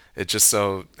it just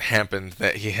so happened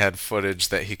that he had footage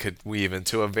that he could weave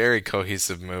into a very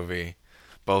cohesive movie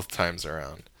both times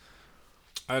around.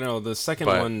 I don't know. The second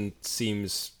But- one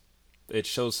it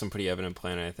shows some pretty evident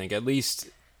planning. I think, at least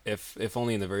if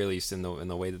only in the very least in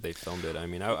the way that they filmed it. I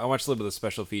mean, I watched a little bit of the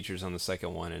special features on the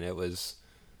second one, and it was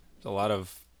a lot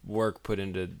of work put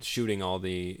into shooting a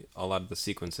lot of the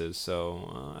sequences.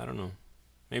 So I don't know.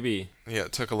 Maybe Yeah,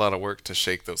 it took a lot of work to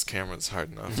shake those cameras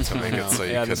hard enough to make I it know. so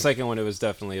you Yeah, could. the second one, it was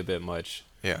definitely a bit much.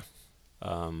 Yeah.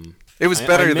 Um, It was I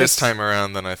better this missed- time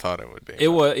around than I thought it would be. It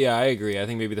was, yeah, I agree. I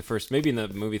think maybe in the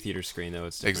movie theater screen though,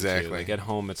 it's different too. Exactly. Like at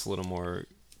home, it's a little more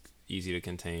easy to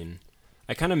contain.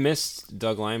 I kind of missed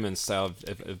Doug Liman's style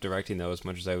of directing though, as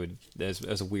much as I would,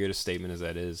 as weird a statement as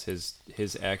that is.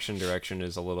 His action direction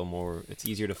is a little more. It's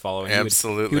easier to follow. And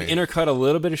Absolutely. He would intercut a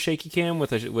little bit of shaky cam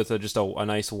with just a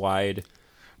nice wide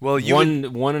Well, you would-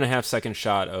 1.5 second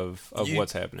shot of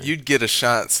what's happening. You'd get a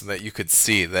shot so that you could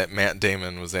see that Matt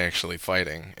Damon was actually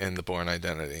fighting in The Bourne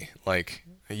Identity. Like,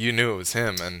 you knew it was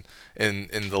him, and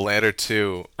in the latter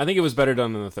two, I think it was better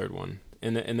done than the third one.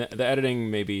 And the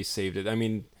editing maybe saved it. I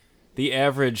mean, the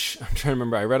average, I'm trying to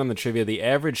remember, I read on the trivia, the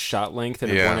average shot length in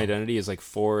a Yeah. Bourne Identity is like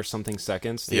 4 something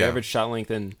seconds. The Yeah. average shot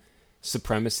length in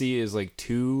Supremacy is like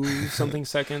 2 something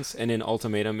seconds. And in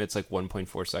Ultimatum, it's like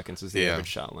 1.4 seconds is the Yeah. average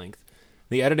shot length.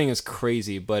 The editing is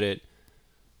crazy, but it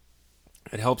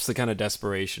helps the kind of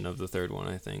desperation of the third one,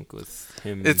 I think, with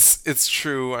him. it's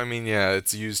true. I mean, yeah,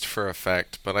 it's used for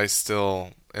effect, but I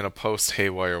still, in a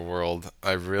post-Haywire world,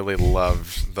 I really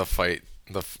loved the fight,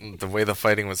 the way the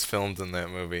fighting was filmed in that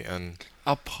movie, and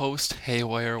A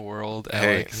post-Haywire world,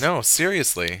 hey, Alex. no,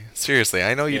 seriously,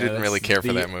 I know you Yeah, didn't really that's care for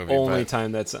the that movie, only but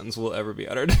time that sentence will ever be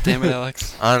uttered. Damn it,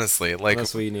 Alex. honestly, like,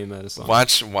 Unless we name that a song.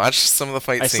 watch some of the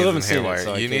fight I scenes still haven't in seen it, Haywire.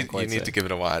 so I you can't need quite say. to give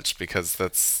it a watch, because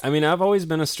that's I mean, I've always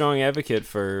been a strong advocate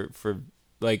for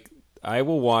like, I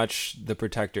will watch The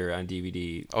Protector on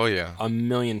DVD oh yeah. a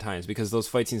million times, because those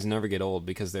fight scenes never get old,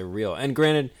 because they're real. And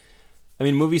granted, I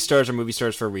mean, movie stars are movie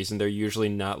stars for a reason. They're usually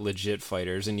not legit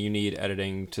fighters, and you need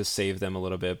editing to save them a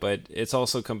little bit. But it's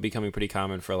also becoming pretty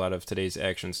common for a lot of today's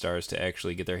action stars to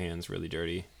actually get their hands really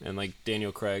dirty. And like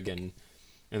Daniel Craig and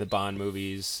in the Bond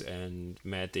movies, and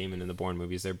Matt Damon in the Bourne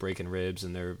movies, they're breaking ribs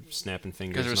and they're snapping You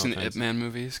fingers. guys ever and all seen the Ip kinds Man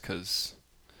movies? Because,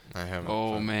 I haven't.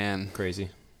 oh but- man, crazy.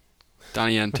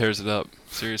 Donnie Yen tears it up.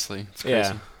 Seriously, it's crazy.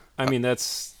 Yeah, I mean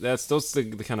that's those are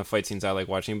the kind of fight scenes I like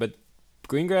watching. But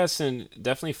Greengrass and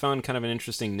definitely found kind of an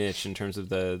interesting niche in terms of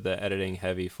the editing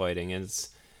heavy fighting. And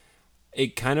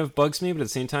it kind of bugs me, but at the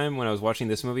same time, when I was watching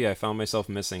this movie, I found myself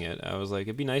missing it. I was like,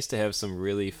 it'd be nice to have some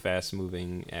really fast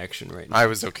moving action right now. I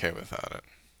was okay without it,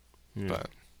 Yeah. but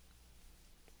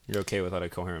You're okay without a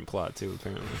coherent plot too,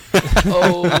 apparently.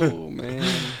 Oh man,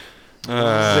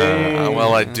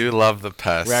 well, I do love the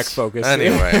pest. Rack focus.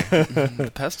 Anyway,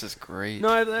 The Pest is great.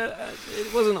 No,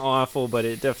 it wasn't awful, but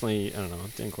it definitely, I don't know,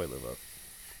 it didn't quite live up.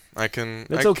 I can.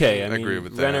 It's I okay. can I mean, agree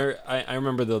with that. Renner. I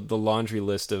remember the laundry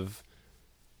list of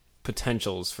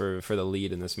potentials for the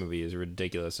lead in this movie is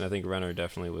ridiculous, and I think Renner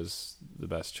definitely was the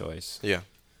best choice. Yeah.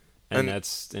 And And-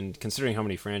 and considering how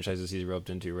many franchises he's roped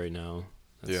into right now,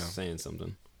 that's Yeah. saying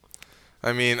something.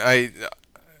 I mean,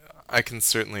 I can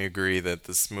certainly agree that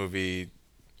this movie.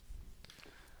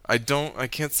 I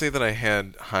can't say that I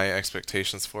had high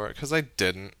expectations for it because I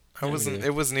didn't. Yeah, me It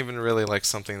neither. wasn't even really like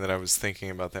something that I was thinking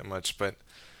about that much, but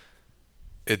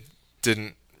it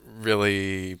didn't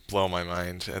really blow my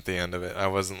mind at the end of it. I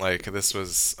wasn't like, this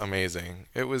was amazing.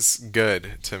 It was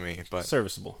good to me, but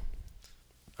Serviceable.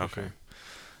 okay. sure.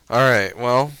 All right.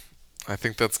 Well, I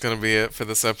think that's going to be it for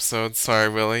this episode. Sorry,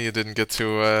 Willie, you didn't get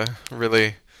to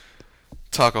really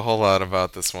talk a whole lot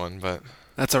about this one, but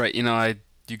That's all right.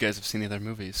 You guys have seen the other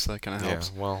movies, so that kind of yeah,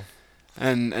 helps. well,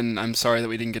 And I'm sorry that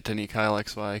we didn't get to any Kyle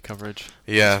XY coverage.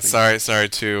 yeah, this week. sorry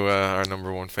to our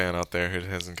number one fan out there who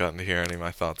hasn't gotten to hear any of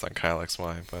my thoughts on Kyle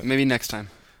XY, but Maybe next time.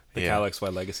 The yeah. Kyle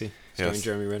XY Legacy, starring Yes.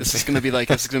 Jeremy Renner. This is gonna be like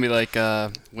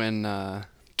when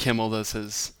Kimmel does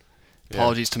his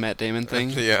apologies to Matt Damon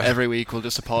thing. Yeah. Every week we'll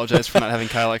just apologize for not having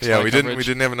Kyle XY yeah, we coverage.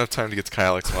 didn't have enough time to get to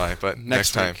Kyle XY, but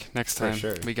next time. Next For time.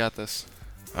 sure. We got this.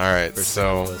 All right, First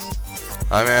so on the list.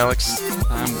 I'm Alex,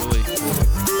 I'm Willie.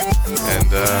 and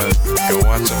go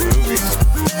watch a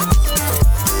movie.